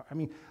gift card. I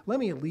mean, let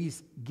me at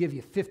least give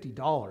you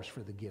 $50 for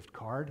the gift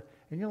card.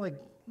 And you're like,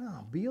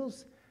 no,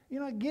 Beals,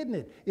 you're not getting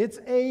it. It's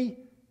a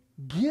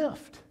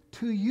gift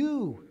to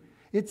you.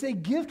 It's a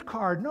gift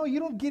card. No, you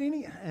don't get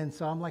any. And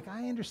so I'm like,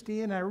 I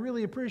understand. I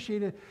really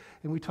appreciate it.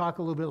 And we talk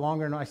a little bit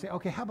longer, and I say,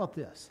 okay, how about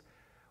this?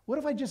 What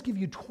if I just give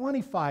you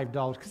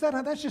 $25? Because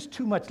that's just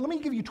too much. Let me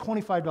give you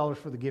 $25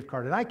 for the gift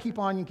card. And I keep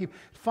on, you keep.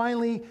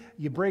 Finally,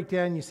 you break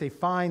down, and you say,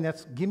 fine,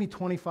 give me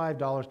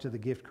 $25 to the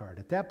gift card.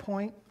 At that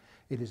point,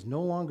 it is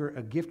no longer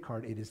a gift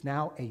card. It is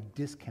now a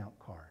discount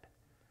card.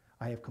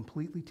 I have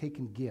completely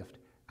taken gift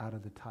out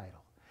of the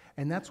title.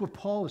 And that's what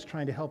Paul is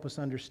trying to help us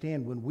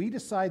understand. When we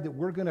decide that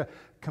we're going to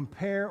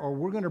compare or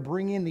we're going to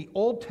bring in the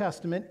Old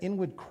Testament in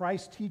with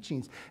Christ's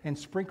teachings and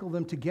sprinkle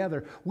them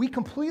together, we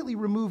completely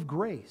remove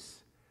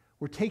grace.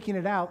 We're taking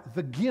it out,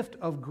 the gift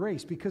of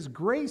grace, because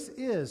grace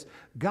is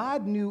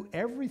God knew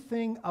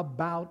everything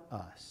about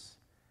us.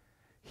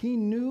 He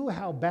knew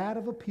how bad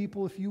of a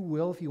people, if you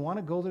will, if you want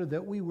to go there,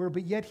 that we were,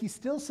 but yet he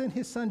still sent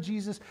his son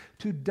Jesus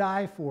to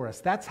die for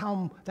us. That's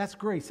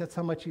grace. That's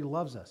how much he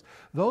loves us.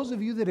 Those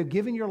of you that have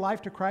given your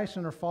life to Christ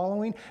and are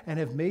following and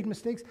have made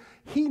mistakes,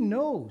 he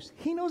knows.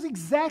 He knows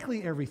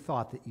exactly every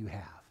thought that you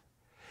have.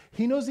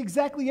 He knows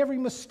exactly every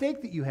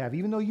mistake that you have.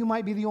 Even though you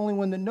might be the only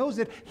one that knows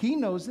it, he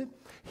knows it.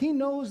 He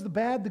knows the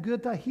bad, the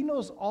good, he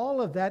knows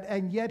all of that,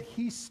 and yet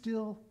he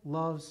still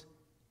loves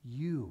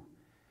you.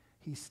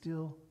 He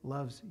still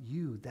loves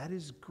you. That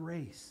is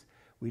grace.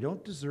 We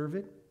don't deserve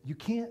it. You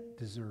can't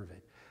deserve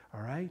it.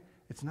 All right?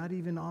 It's not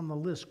even on the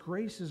list.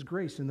 Grace is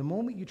grace. And the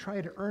moment you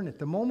try to earn it,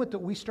 the moment that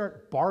we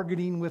start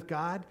bargaining with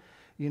God,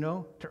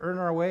 to earn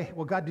our way,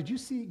 well, God, did you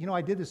see,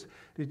 I did this.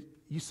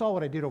 You saw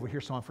what I did over here,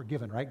 so I'm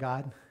forgiven, right,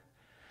 God?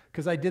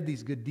 Because I did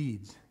these good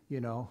deeds,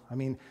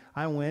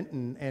 I went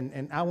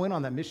and I went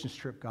on that missions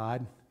trip,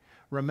 God.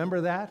 Remember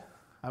that?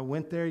 I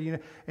went there,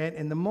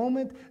 and the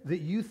moment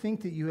that you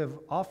think that you have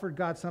offered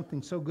God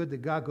something so good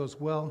that God goes,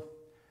 well,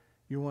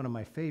 you're one of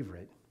my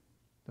favorite,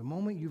 the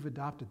moment you've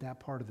adopted that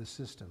part of the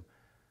system,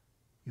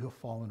 you have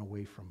fallen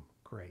away from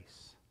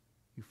grace.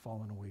 You've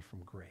fallen away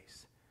from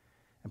grace.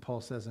 And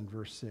Paul says in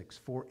verse 6,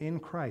 for in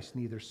Christ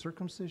neither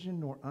circumcision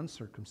nor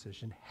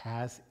uncircumcision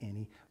has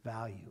any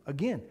value.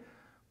 Again,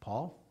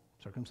 Paul,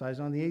 circumcised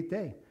on the 8th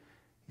day.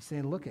 He's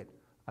saying, look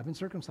I've been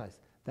circumcised.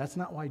 That's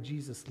not why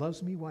Jesus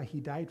loves me, why he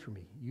died for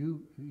me.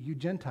 You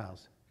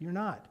Gentiles, you're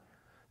not.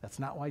 That's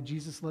not why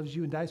Jesus loves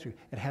you and dies for you.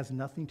 It has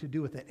nothing to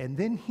do with it. And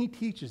then he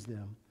teaches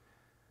them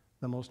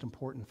the most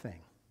important thing.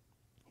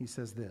 He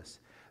says this,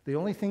 the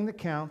only thing that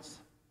counts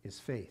is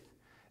faith,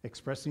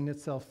 expressing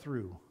itself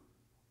through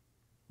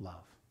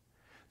love.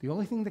 The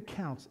only thing that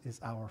counts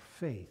is our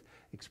faith,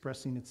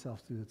 expressing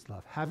itself through its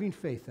love. Having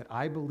faith that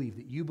I believe,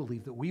 that you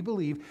believe, that we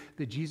believe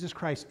that Jesus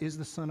Christ is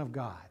the Son of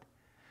God,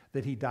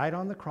 that he died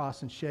on the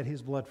cross and shed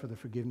his blood for the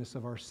forgiveness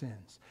of our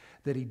sins,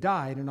 that he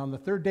died and on the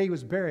third day he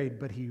was buried,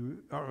 that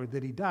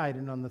he died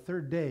and on the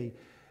third day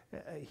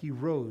he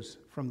rose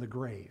from the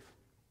grave.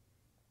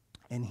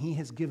 And he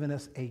has given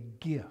us a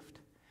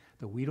gift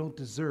that we don't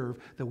deserve,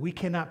 that we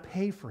cannot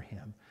pay for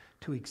him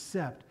to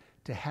accept,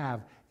 to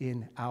have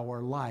in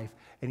our life.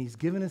 And he's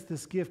given us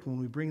this gift when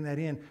we bring that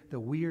in, that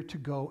we are to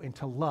go and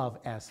to love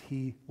as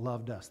he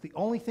loved us. The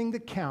only thing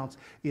that counts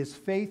is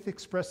faith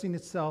expressing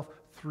itself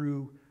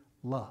through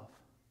love.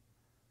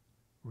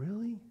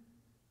 Really?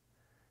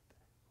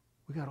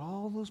 We got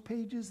all those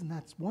pages and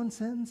that's one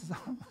sentence?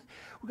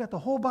 We got the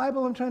whole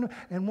Bible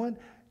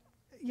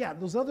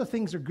those other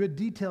things are good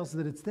details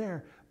that it's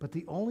there, but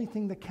the only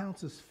thing that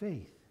counts is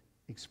faith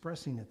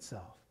expressing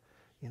itself.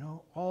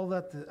 All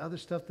that, the other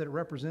stuff that it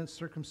represents,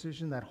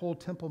 circumcision, that whole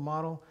temple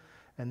model,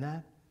 and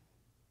that,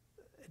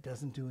 it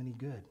doesn't do any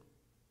good.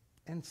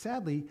 And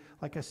sadly,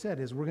 like I said,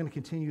 as we're going to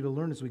continue to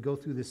learn as we go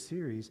through this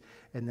series,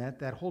 and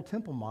that whole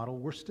temple model,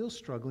 we're still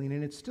struggling,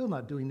 and it's still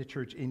not doing the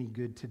church any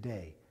good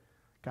today.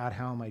 God,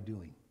 how am I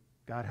doing?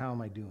 God, how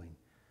am I doing?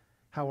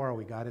 How are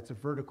we, God? It's a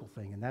vertical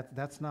thing, and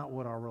that's not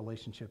what our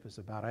relationship is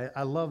about.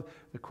 I love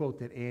the quote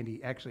that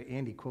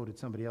Andy quoted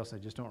somebody else. I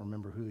just don't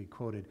remember who he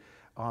quoted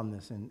on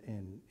this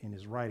in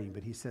his writing,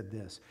 but he said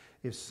this,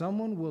 if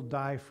someone will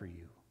die for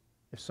you,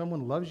 if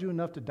someone loves you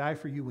enough to die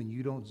for you when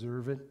you don't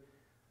deserve it,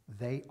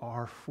 they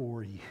are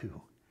for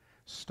you.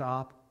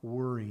 Stop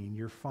worrying.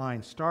 You're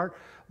fine. Start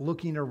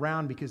looking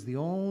around, because the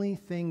only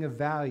thing of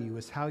value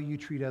is how you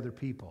treat other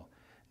people,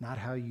 not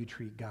how you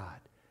treat God.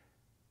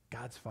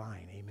 God's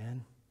fine.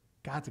 Amen.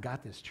 God's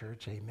got this,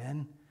 church.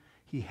 Amen.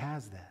 He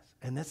has this.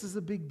 And this is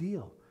a big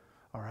deal.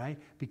 All right?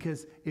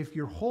 Because if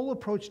your whole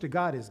approach to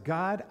God is,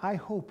 God, I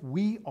hope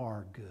we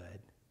are good,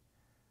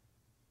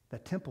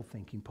 that temple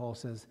thinking, Paul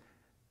says,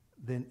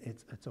 then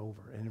it's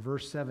over. And in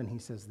verse 7, he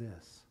says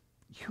this,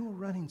 you were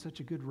running such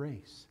a good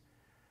race.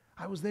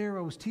 I was there,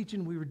 I was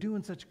teaching, we were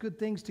doing such good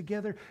things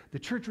together. The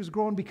church was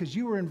growing because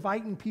you were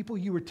inviting people,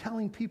 you were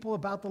telling people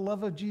about the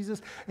love of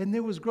Jesus, and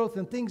there was growth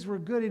and things were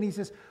good. And he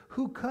says,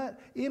 who cut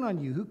in on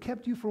you? Who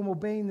kept you from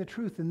obeying the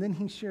truth? And then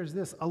he shares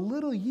this, a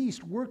little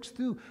yeast works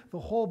through the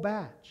whole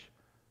batch.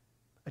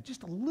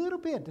 just a little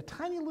bit, a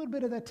tiny little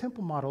bit of that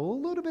temple model, a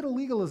little bit of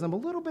legalism, a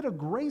little bit of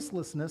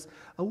gracelessness,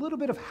 a little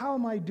bit of how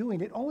am I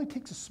doing, it only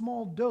takes a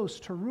small dose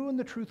to ruin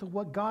the truth of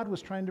what God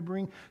was trying to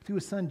bring through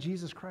his son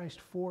Jesus Christ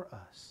for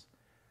us.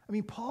 I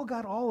mean, Paul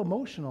got all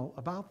emotional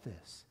about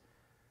this.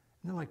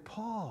 And they're like,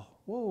 Paul,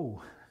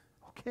 whoa,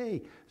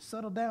 okay,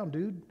 settle down,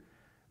 dude.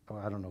 Oh,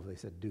 I don't know if they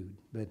said dude,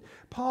 but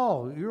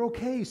Paul, you're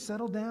okay,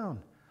 settle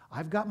down.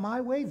 I've got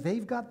my way,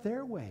 they've got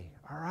their way,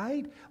 all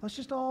right? Let's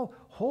just all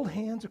hold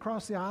hands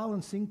across the aisle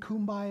and sing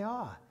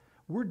Kumbaya.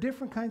 We're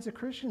different kinds of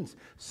Christians.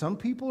 Some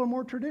people are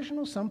more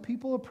traditional, some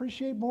people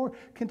appreciate more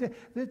content.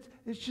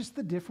 It's just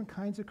the different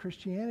kinds of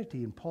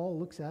Christianity. And Paul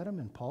looks at them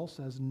and Paul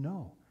says,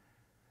 no,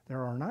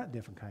 there are not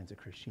different kinds of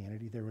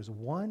Christianity. There is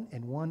one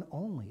and one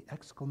only,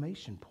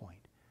 exclamation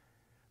point.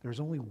 There's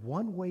only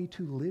one way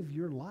to live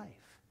your life.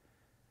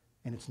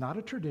 And it's not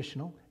a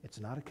traditional,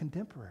 it's not a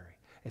contemporary,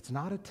 it's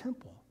not a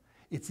temple.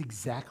 It's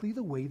exactly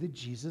the way that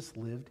Jesus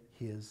lived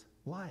his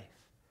life.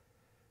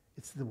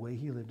 It's the way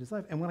he lived his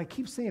life. And when I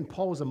keep saying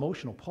Paul was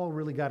emotional, Paul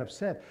really got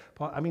upset.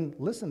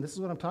 Listen, this is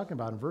what I'm talking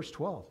about in verse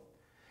 12.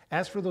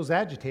 As for those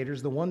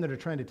agitators, the one that are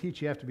trying to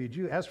teach you have to be a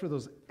Jew, as for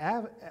those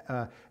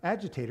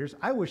agitators,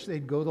 I wish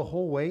they'd go the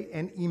whole way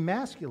and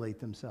emasculate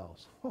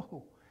themselves.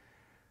 Whoa.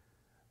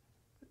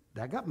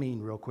 That got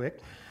mean real quick,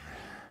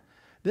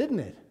 didn't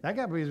it? That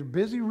got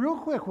busy real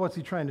quick. What's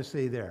he trying to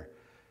say there?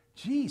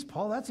 Geez,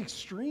 Paul, that's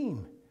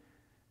extreme.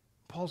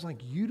 Paul's like,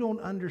 you don't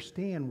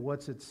understand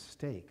what's at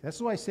stake. That's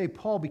why I say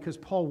Paul, because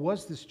Paul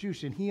was this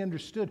Jewish and he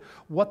understood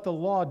what the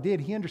law did.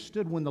 He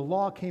understood when the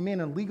law came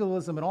in and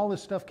legalism and all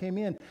this stuff came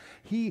in.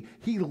 He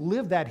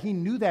lived that. He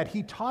knew that.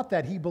 He taught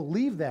that. He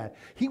believed that.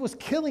 He was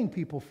killing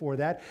people for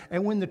that.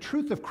 And when the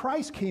truth of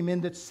Christ came in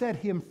that set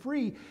him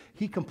free,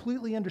 he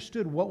completely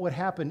understood what would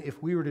happen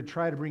if we were to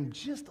try to bring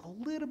just a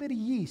little bit of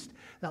yeast,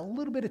 that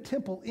little bit of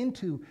temple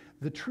into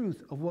the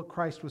truth of what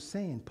Christ was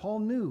saying. Paul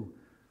knew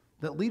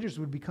that leaders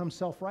would become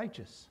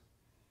self-righteous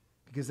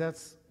because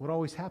that's what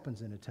always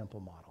happens in a temple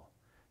model.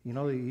 You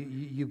know,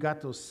 you've got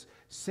those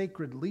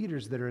sacred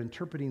leaders that are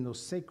interpreting those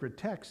sacred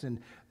texts, and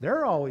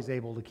they're always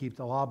able to keep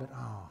the law, but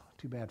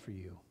too bad for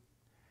you.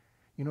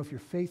 You know, if your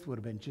faith would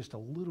have been just a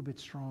little bit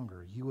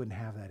stronger, you wouldn't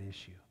have that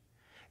issue.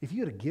 If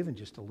you had given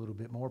just a little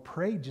bit more,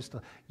 prayed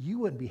you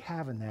wouldn't be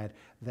having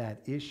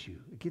that issue.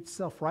 It gets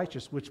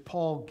self-righteous, which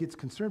Paul gets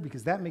concerned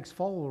because that makes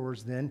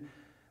followers then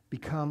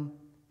become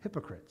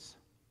hypocrites.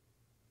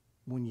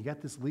 When you got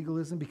this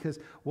legalism, because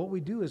what we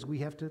do is we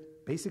have to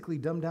basically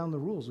dumb down the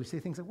rules. We say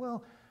things like,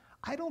 well,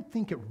 I don't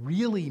think it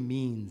really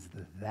means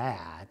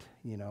that,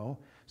 you know.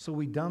 So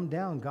we dumb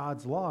down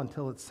God's law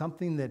until it's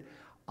something that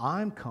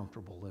I'm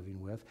comfortable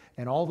living with,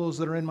 and all those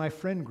that are in my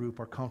friend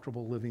group are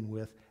comfortable living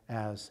with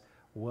as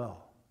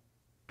well.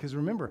 Because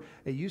remember,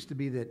 it used to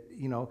be that,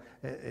 you know,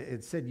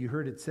 you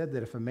heard it said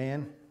that if a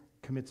man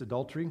commits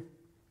adultery,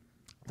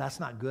 that's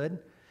not good.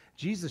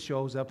 Jesus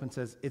shows up and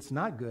says, it's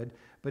not good,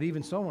 but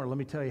even somewhere, let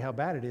me tell you how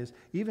bad it is.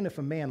 Even if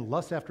a man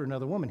lusts after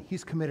another woman,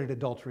 he's committed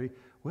adultery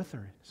with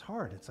her. It's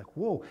hard. It's like,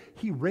 whoa,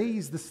 he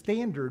raised the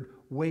standard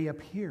way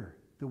up here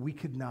that we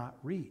could not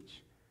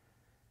reach.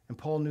 And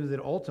Paul knew that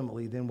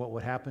ultimately then what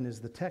would happen is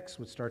the text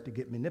would start to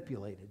get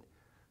manipulated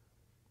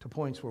to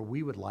points where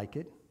we would like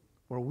it,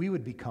 where we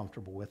would be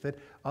comfortable with it,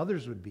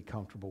 others would be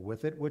comfortable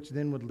with it, which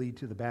then would lead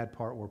to the bad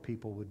part where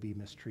people would be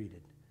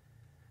mistreated.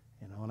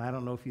 You know, and I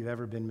don't know if you've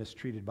ever been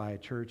mistreated by a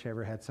church,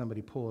 ever had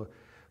somebody put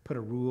a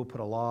rule, put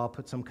a law,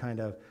 put some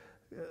kind of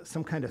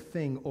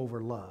thing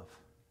over love.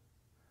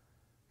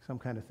 Some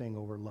kind of thing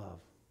over love.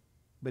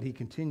 But he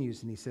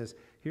continues and he says,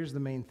 here's the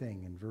main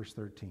thing in verse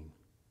 13.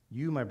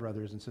 You, my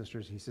brothers and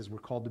sisters, he says, we're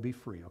called to be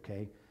free,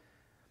 okay?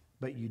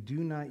 But you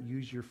do not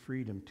use your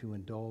freedom to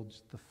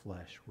indulge the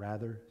flesh.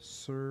 Rather,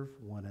 serve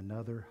one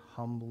another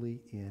humbly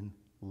in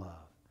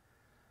love.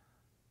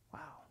 Wow.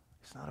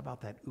 It's not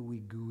about that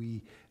ooey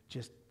gooey,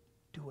 just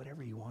do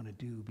whatever you want to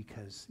do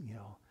because, you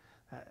know,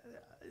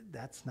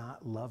 that's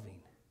not loving,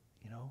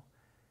 you know.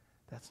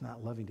 That's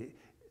not loving.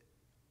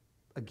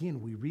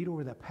 Again, we read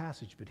over that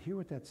passage, but hear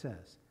what that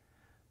says.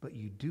 But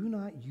you do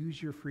not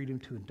use your freedom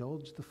to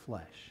indulge the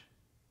flesh.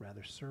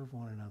 Rather, serve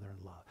one another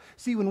in love.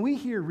 See, when we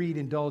read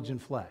indulge in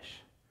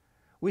flesh,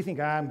 we think,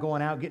 I'm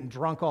going out getting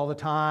drunk all the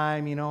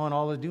time, you know, and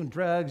all the doing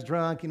drugs,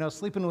 drunk, you know,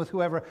 sleeping with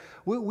whoever.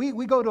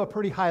 We go to a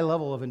pretty high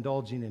level of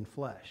indulging in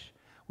flesh,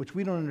 which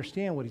we don't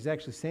understand. What he's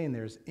actually saying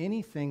there is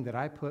anything that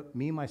I put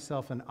me,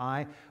 myself, and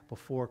I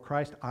before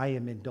Christ, I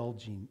am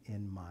indulging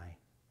in my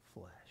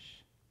flesh.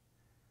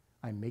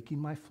 I'm making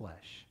my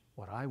flesh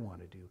what I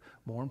want to do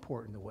more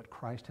important than what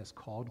Christ has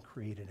called,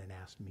 created, and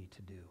asked me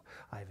to do.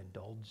 I've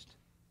indulged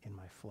in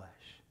my flesh.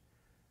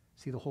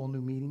 See the whole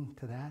new meaning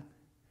to that?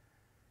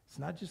 It's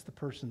not just the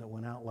person that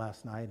went out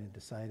last night and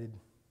decided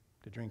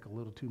to drink a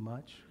little too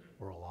much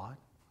or a lot,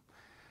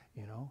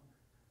 you know.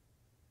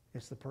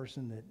 It's the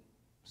person that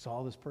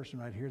saw this person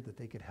right here that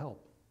they could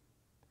help.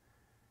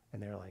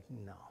 And they're like,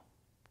 no,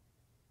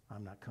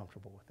 I'm not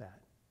comfortable with that.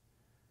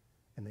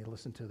 And they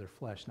listened to their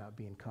flesh not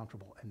being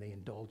comfortable, and they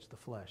indulged the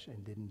flesh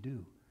and didn't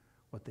do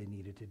what they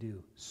needed to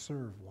do.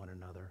 Serve one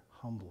another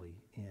humbly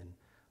in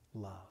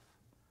love.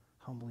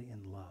 Humbly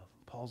in love.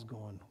 Paul's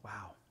going,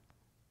 wow.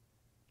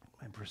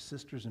 My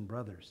sisters and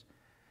brothers,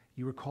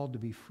 you were called to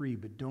be free,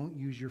 but don't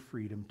use your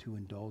freedom to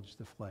indulge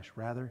the flesh.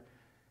 Rather,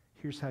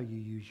 here's how you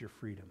use your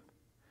freedom.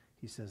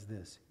 He says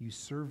this, you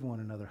serve one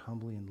another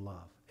humbly in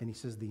love. And he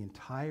says the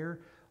entire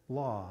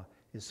law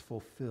is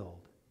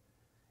fulfilled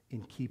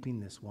in keeping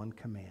this one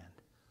command.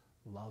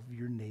 Love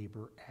your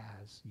neighbor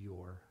as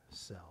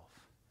yourself.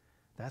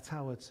 That's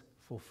how it's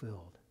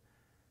fulfilled.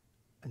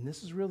 And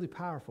this is really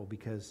powerful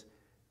because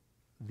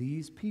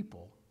these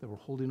people that were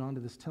holding on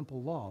to this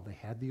temple law, they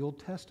had the Old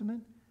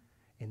Testament,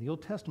 and the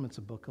Old Testament's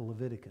a book of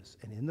Leviticus.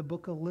 And in the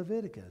book of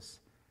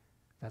Leviticus,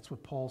 that's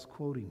what Paul's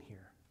quoting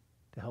here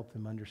to help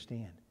them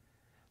understand.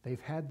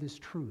 They've had this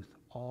truth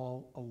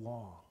all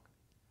along.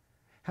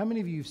 How many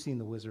of you have seen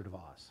The Wizard of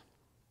Oz?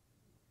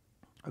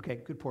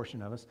 Okay, good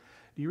portion of us.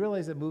 Do you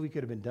realize that movie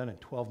could have been done in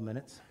 12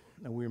 minutes,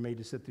 and we were made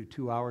to sit through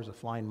 2 hours of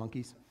flying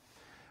monkeys?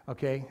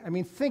 Okay, I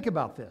mean, think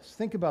about this.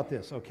 Think about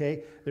this,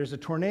 okay? There's a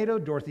tornado.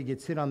 Dorothy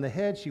gets hit on the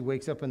head. She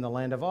wakes up in the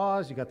land of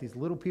Oz. You got these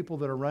little people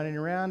that are running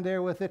around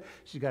there with it.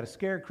 She's got a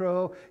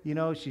scarecrow. You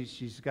know,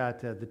 she's got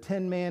the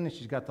Tin Man, and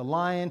she's got the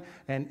lion,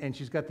 and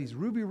she's got these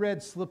ruby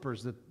red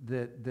slippers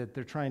that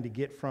they're trying to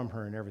get from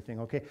her and everything,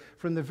 okay?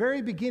 From the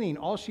very beginning,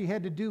 all she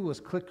had to do was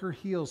click her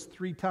heels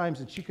 3 times,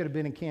 and she could have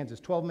been in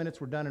Kansas. 12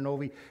 minutes, we're done in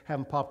Ovi,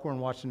 having popcorn,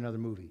 watching another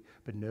movie.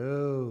 But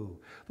no.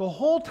 The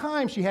whole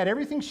time, she had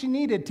everything she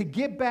needed to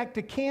get back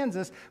to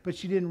Kansas, but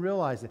she didn't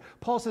realize it.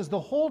 Paul says, the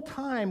whole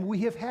time we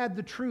have had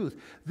the truth.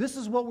 This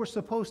is what we're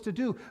supposed to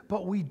do,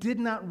 but we did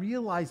not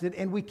realize it,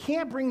 and we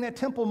can't bring that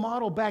temple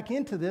model back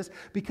into this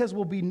because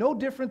we'll be no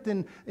different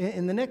than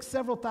in the next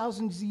several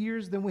thousand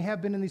years than we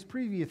have been in these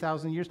previous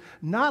 1,000 years,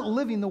 not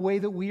living the way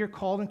that we are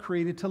called and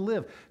created to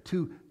live,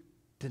 to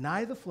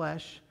deny the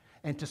flesh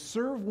and to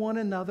serve one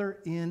another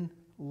in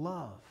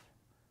love.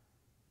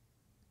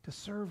 To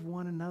serve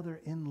one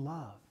another in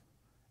love.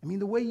 I mean,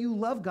 the way you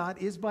love God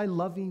is by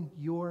loving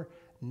your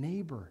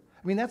neighbor.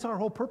 I mean, that's our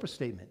whole purpose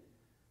statement.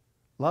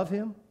 Love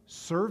him,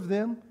 serve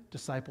them,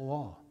 disciple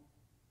all.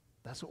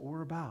 That's what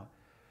we're about.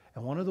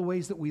 And one of the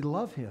ways that we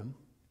love him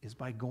is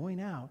by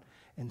going out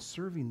and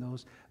serving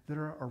those that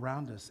are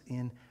around us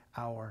in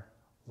our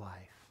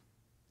life.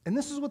 And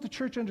this is what the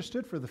church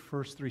understood for the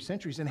first 3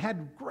 centuries and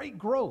had great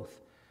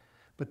growth.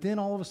 But then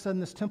all of a sudden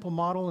this temple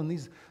model and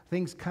these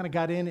things kind of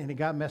got in and it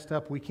got messed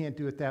up. We can't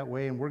do it that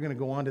way, and we're going to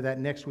go on to that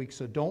next week,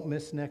 so don't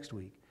miss next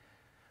week.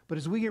 But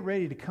as we get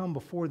ready to come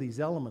before these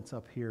elements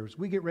up here, as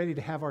we get ready to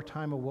have our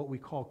time of what we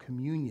call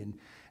communion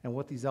and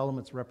what these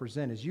elements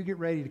represent, as you get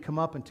ready to come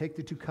up and take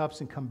the 2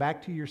 cups and come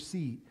back to your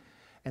seat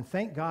and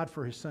thank God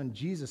for his son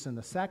Jesus and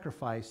the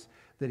sacrifice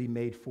that he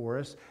made for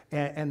us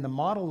and the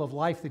model of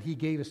life that he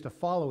gave us to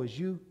follow, as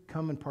you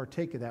come and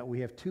partake of that. We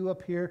have 2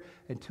 up here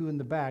and 2 in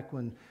the back.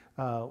 When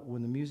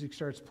the music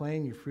starts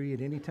playing, you're free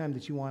at any time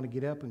that you want to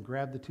get up and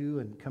grab the 2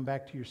 and come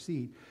back to your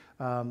seat.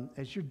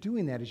 As you're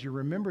doing that, as you're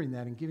remembering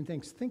that and giving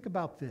thanks, think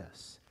about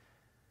this.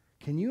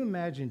 Can you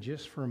imagine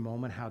just for a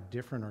moment how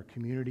different our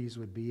communities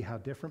would be, how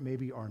different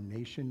maybe our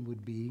nation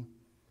would be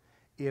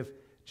if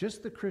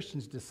just the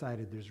Christians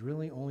decided there's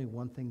really only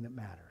one thing that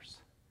matters?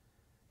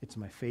 It's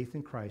my faith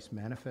in Christ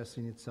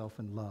manifesting itself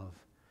in love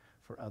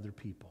for other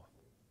people.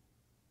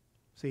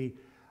 See,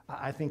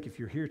 I think if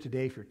you're here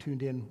today, if you're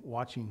tuned in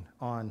watching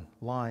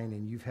online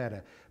and you've had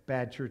a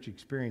bad church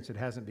experience, it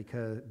hasn't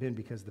been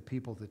because the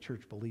people of the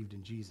church believed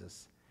in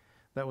Jesus.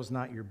 That was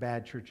not your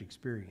bad church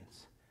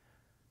experience.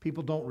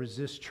 People don't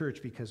resist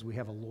church because we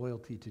have a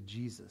loyalty to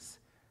Jesus.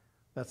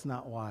 That's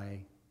not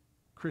why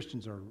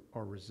Christians are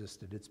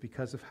resisted. It's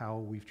because of how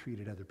we've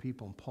treated other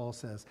people. And Paul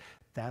says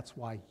that's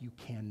why you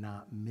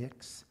cannot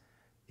mix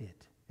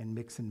it and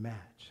mix and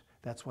match.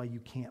 That's why you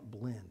can't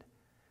blend.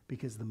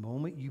 Because the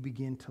moment you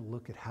begin to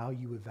look at how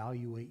you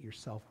evaluate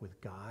yourself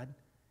with God,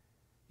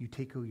 you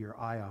take your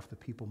eye off the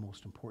people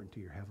most important to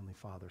your Heavenly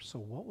Father. So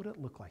what would it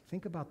look like?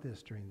 Think about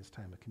this during this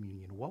time of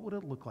communion. What would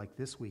it look like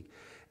this week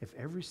if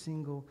every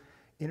single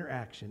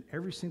interaction,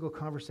 every single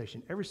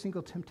conversation, every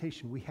single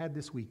temptation we had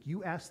this week,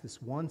 you asked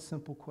this one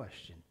simple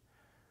question: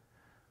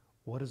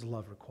 what does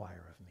love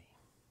require of me?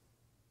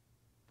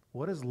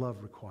 What does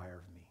love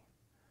require of me?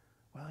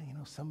 Well,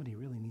 somebody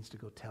really needs to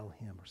go tell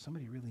him, or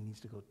somebody really needs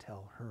to go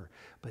tell her.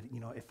 But,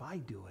 if I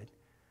do it,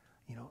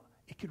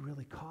 it could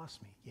really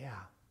cost me. Yeah,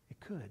 it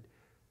could.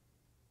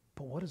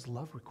 But what does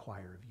love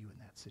require of you in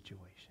that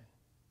situation?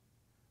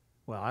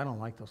 Well, I don't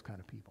like those kind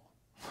of people.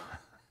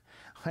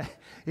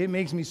 It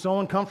makes me so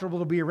uncomfortable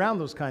to be around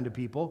those kind of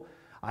people.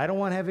 I don't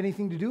want to have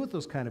anything to do with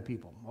those kind of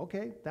people.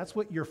 Okay, that's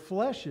what your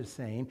flesh is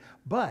saying,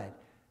 but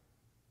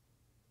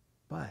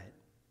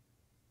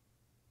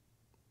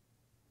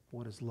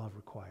what does love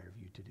require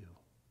of you to do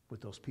with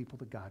those people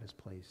that God has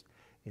placed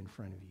in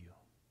front of you?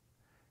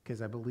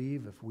 Because I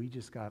believe if we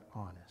just got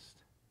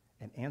honest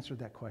and answered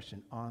that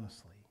question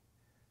honestly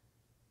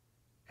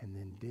and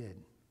then did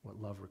what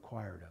love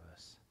required of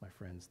us, my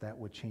friends, that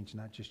would change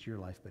not just your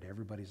life, but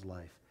everybody's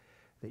life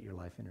that your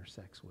life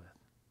intersects with.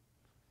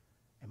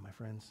 And my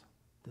friends,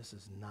 this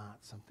is not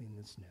something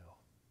that's new.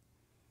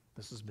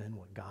 This has been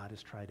what God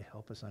has tried to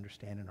help us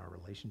understand in our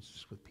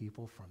relationships with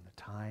people from the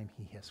time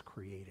he has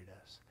created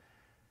us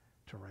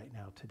to right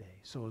now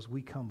today. So as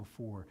we come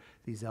before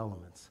these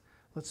elements,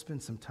 let's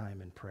spend some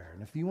time in prayer.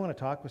 And if you want to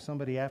talk with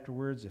somebody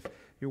afterwards, if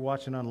you're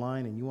watching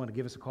online and you want to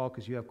give us a call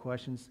because you have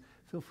questions,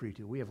 feel free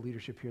to. We have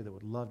leadership here that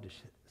would love to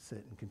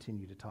sit and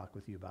continue to talk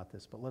with you about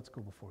this. But let's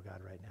go before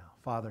God right now.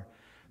 Father,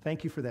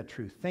 thank you for that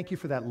truth. Thank you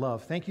for that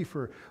love. Thank you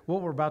for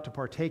what we're about to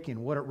partake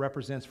in, what it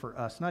represents for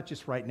us, not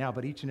just right now,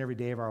 but each and every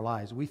day of our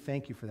lives. We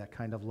thank you for that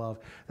kind of love,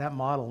 that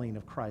modeling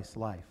of Christ's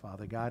life,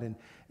 Father God.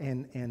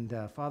 And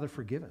Father,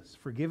 forgive us.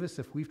 Forgive us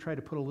if we've tried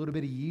to put a little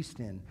bit of yeast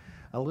in,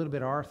 a little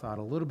bit of our thought,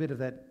 a little bit of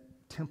that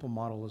temple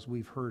model, as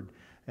we've heard,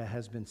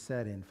 has been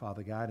set in,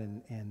 Father God,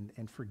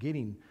 and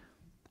forgetting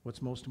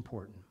what's most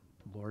important,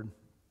 Lord.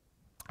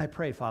 I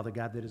pray, Father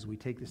God, that as we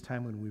take this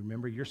time when we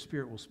remember, your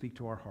Spirit will speak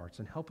to our hearts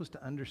and help us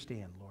to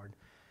understand, Lord.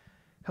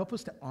 Help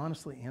us to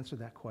honestly answer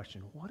that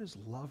question. What does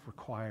love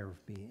require of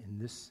me in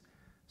this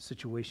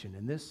situation,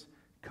 in this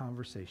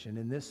conversation,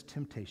 in this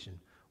temptation?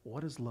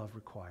 What does love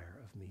require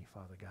of me,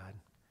 Father God?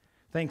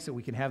 Thanks that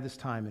we can have this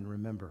time and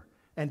remember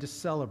and to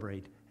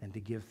celebrate and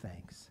to give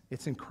thanks.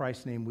 It's in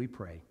Christ's name we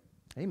pray.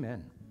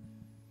 Amen.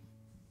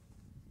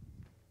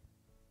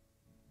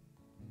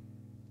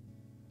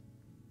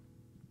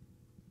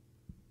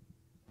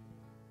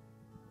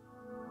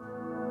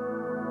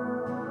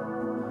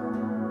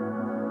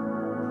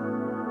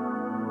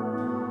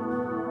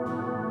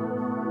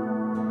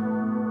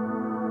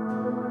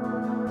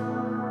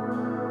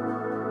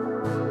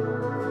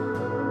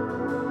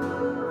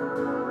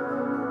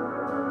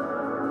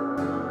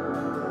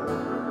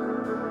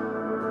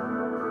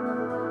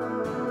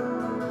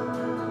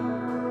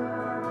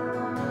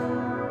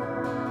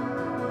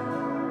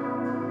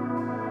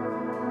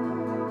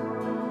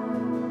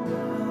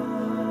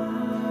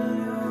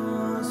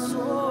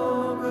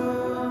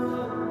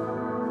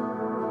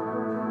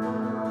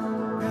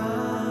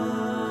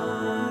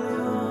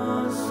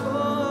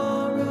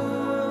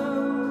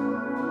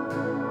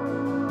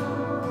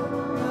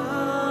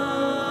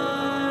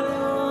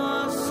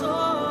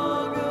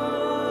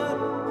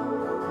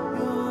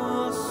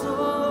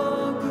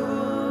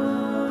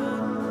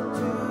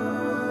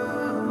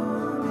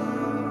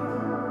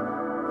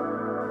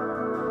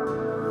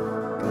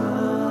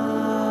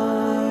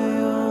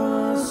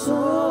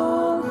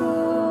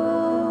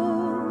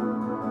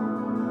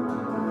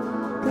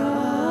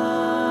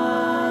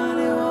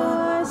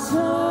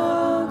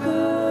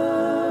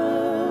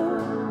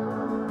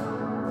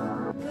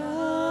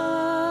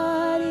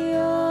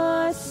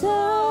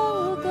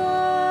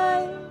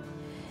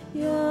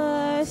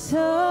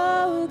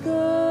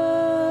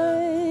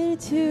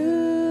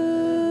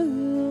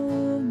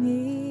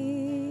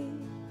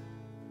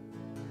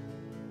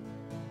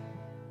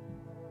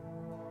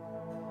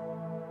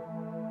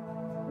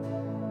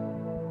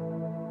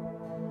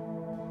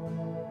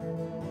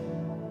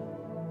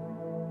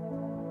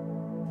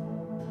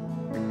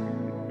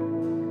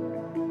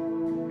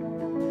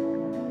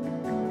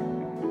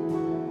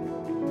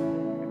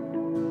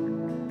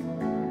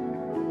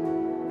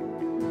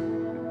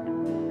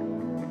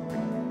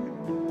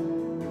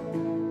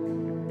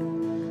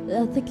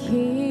 Let the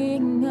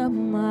King of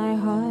my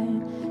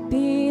heart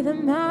be the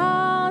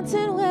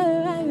mountain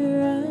where I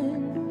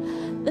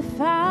run, the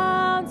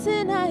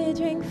fountain I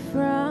drink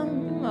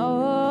from.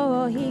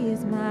 Oh, he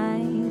is my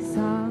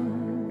song.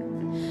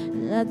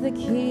 Let the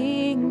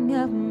King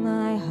of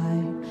my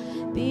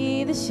heart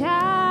be the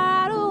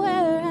shadow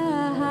where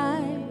I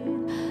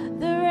hide,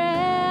 the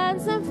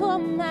ransom for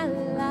my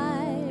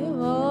life.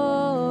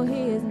 Oh,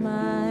 he is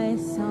my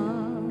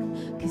song,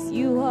 'cause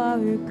you are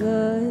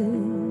good.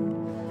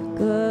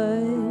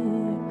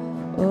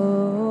 Oh,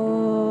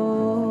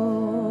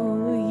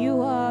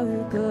 you are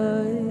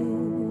good.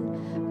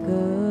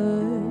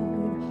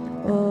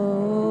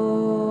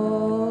 Oh,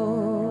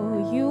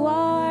 you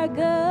are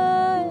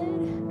good.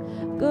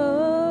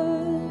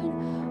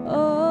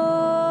 Oh,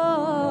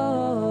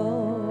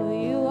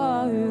 you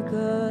are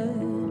good.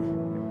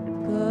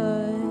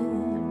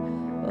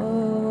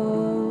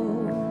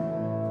 Oh,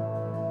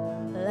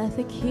 let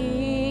the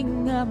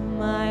King of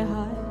my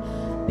heart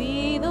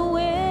be the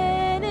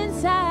wind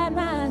inside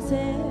my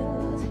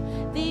sails,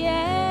 the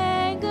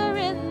anchor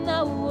in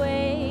the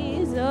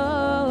waves.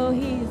 Oh,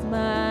 he's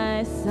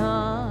my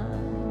song.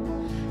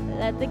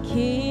 Let the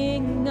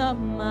King of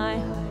my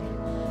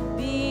heart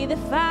be the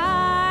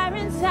fire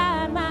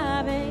inside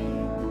my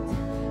veins,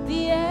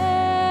 the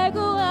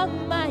echo of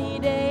my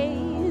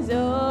days.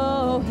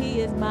 Oh,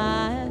 he is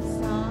my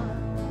song.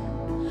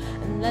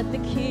 Let the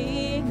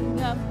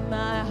King of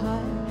my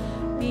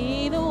heart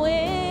be the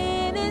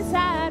wind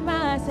inside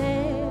my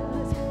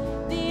sails,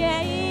 the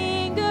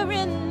anger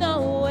in the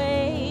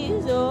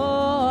waves.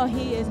 Oh,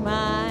 he is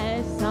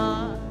my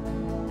song.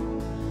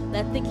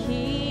 Let the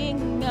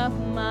King of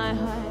my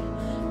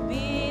heart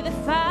be the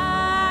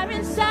fire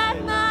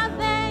inside my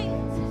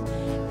veins,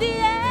 the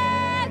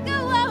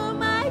echo of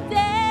my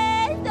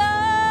days.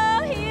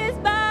 Oh, he is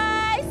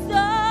my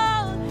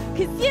song,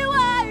 'cause you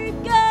are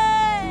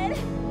good.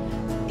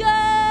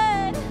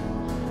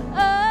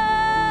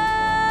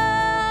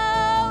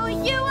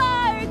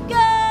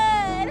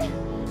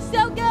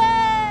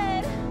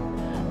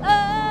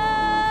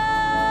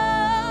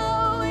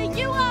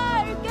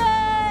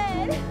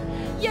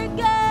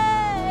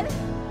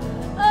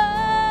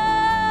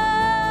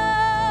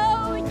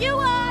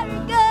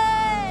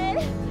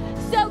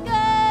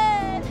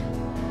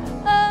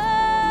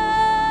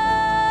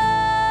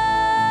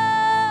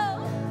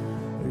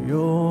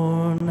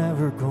 You're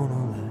never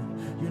gonna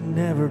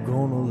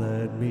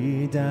let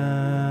me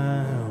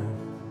down.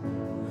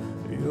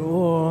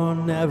 You're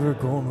never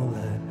gonna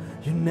let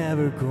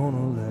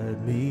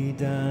me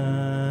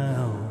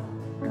down.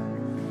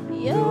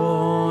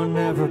 You're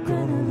never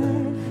gonna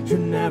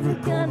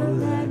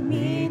let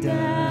me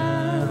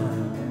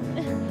down.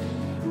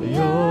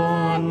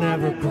 You're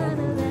never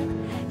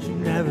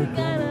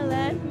gonna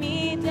let me down. You're never gonna let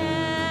me down.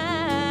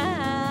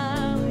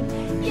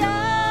 You're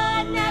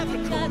never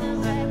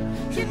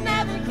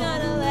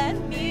gonna let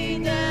me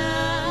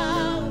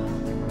down.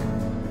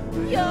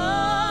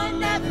 You're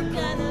never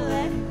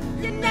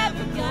gonna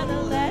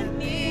let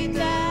me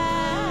down.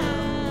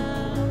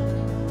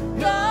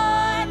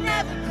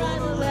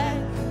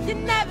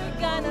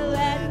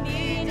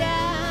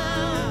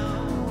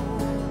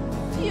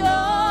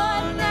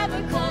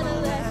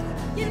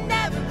 You're never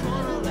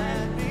gonna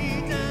let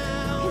me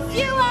down. 'Cause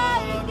you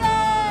are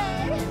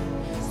good,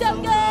 so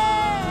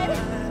good.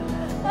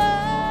 Oh,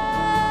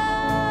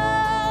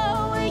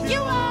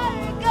 you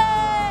are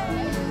good,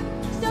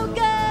 so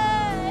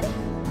good.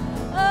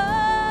 Oh,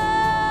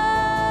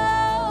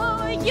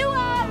 you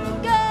are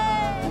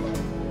good,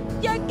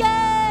 you're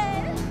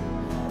good.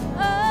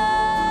 Oh,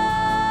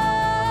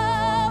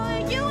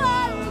 you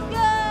are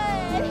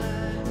good,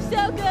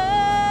 so good.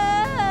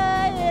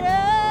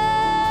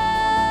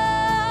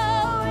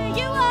 Oh,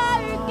 you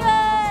are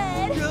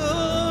good, so good.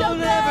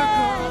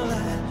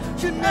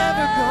 You're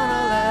never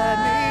gonna let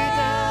me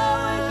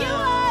down. You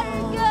are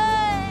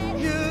good,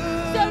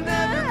 so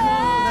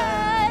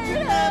good.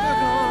 You're never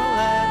gonna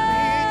let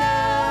me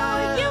down.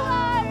 You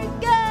are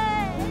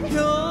good,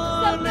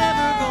 you're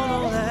never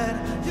gonna let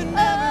me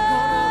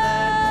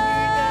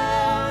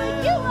down.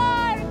 You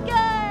are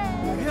good,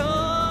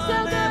 so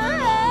good.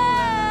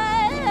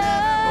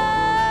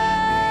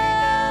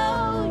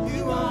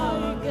 You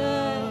are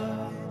good.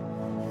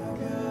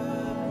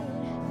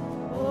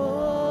 Oh,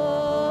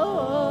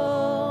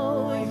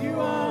 you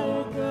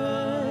are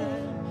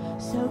good,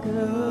 so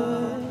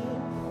good.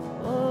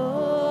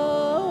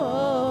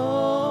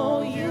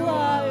 Oh, you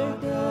are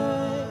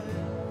good,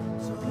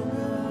 so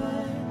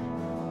good.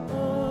 Oh,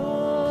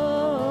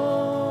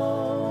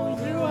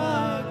 you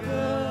are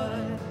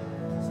good,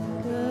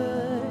 so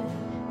good.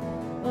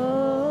 Oh.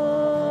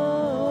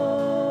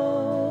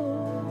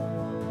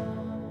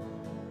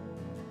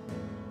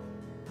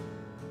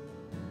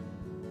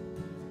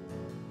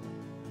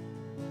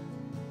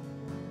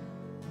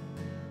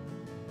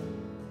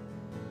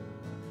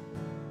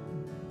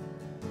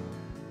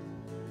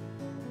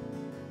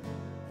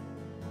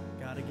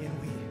 God, again,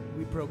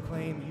 we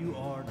proclaim you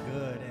are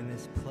good in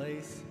this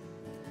place.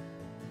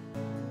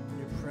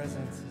 Your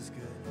presence is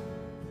good.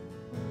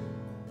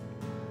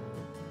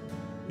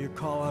 Your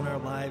call on our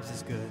lives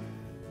is good.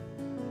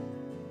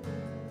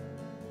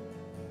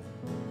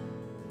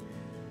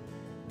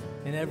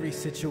 In every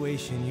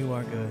situation, you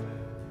are good.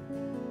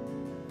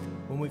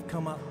 When we've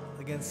come up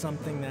against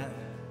something that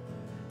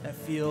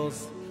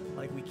feels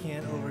like we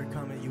can't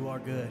overcome it, you are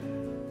good.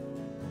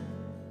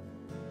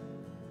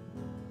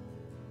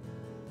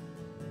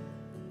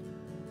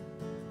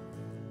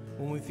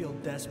 When we feel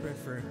desperate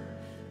for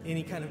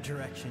any kind of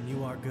direction,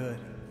 you are good.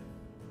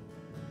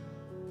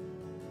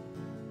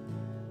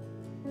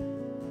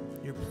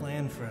 Your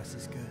plan for us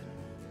is good.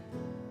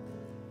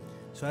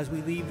 So as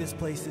we leave this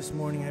place this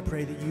morning, I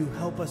pray that you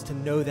help us to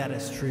know that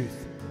as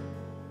truth.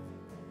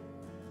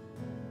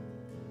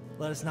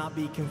 Let us not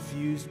be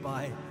confused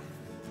by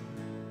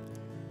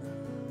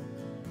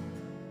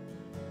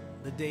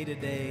the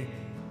day-to-day.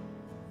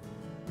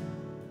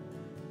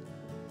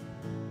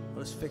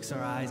 Let us fix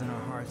our eyes and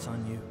our hearts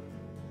on you.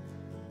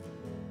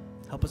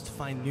 Help us to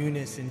find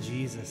newness in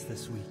Jesus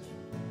this week.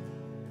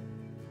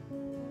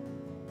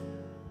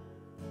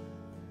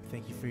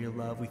 Thank you for your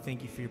love. We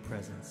thank you for your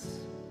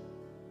presence.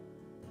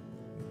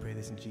 We pray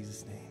this in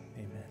Jesus' name.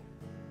 Amen.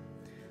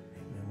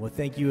 Amen. Well,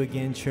 thank you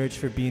again, church,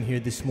 for being here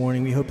this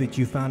morning. We hope that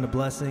you found a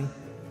blessing.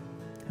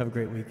 Have a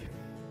great week.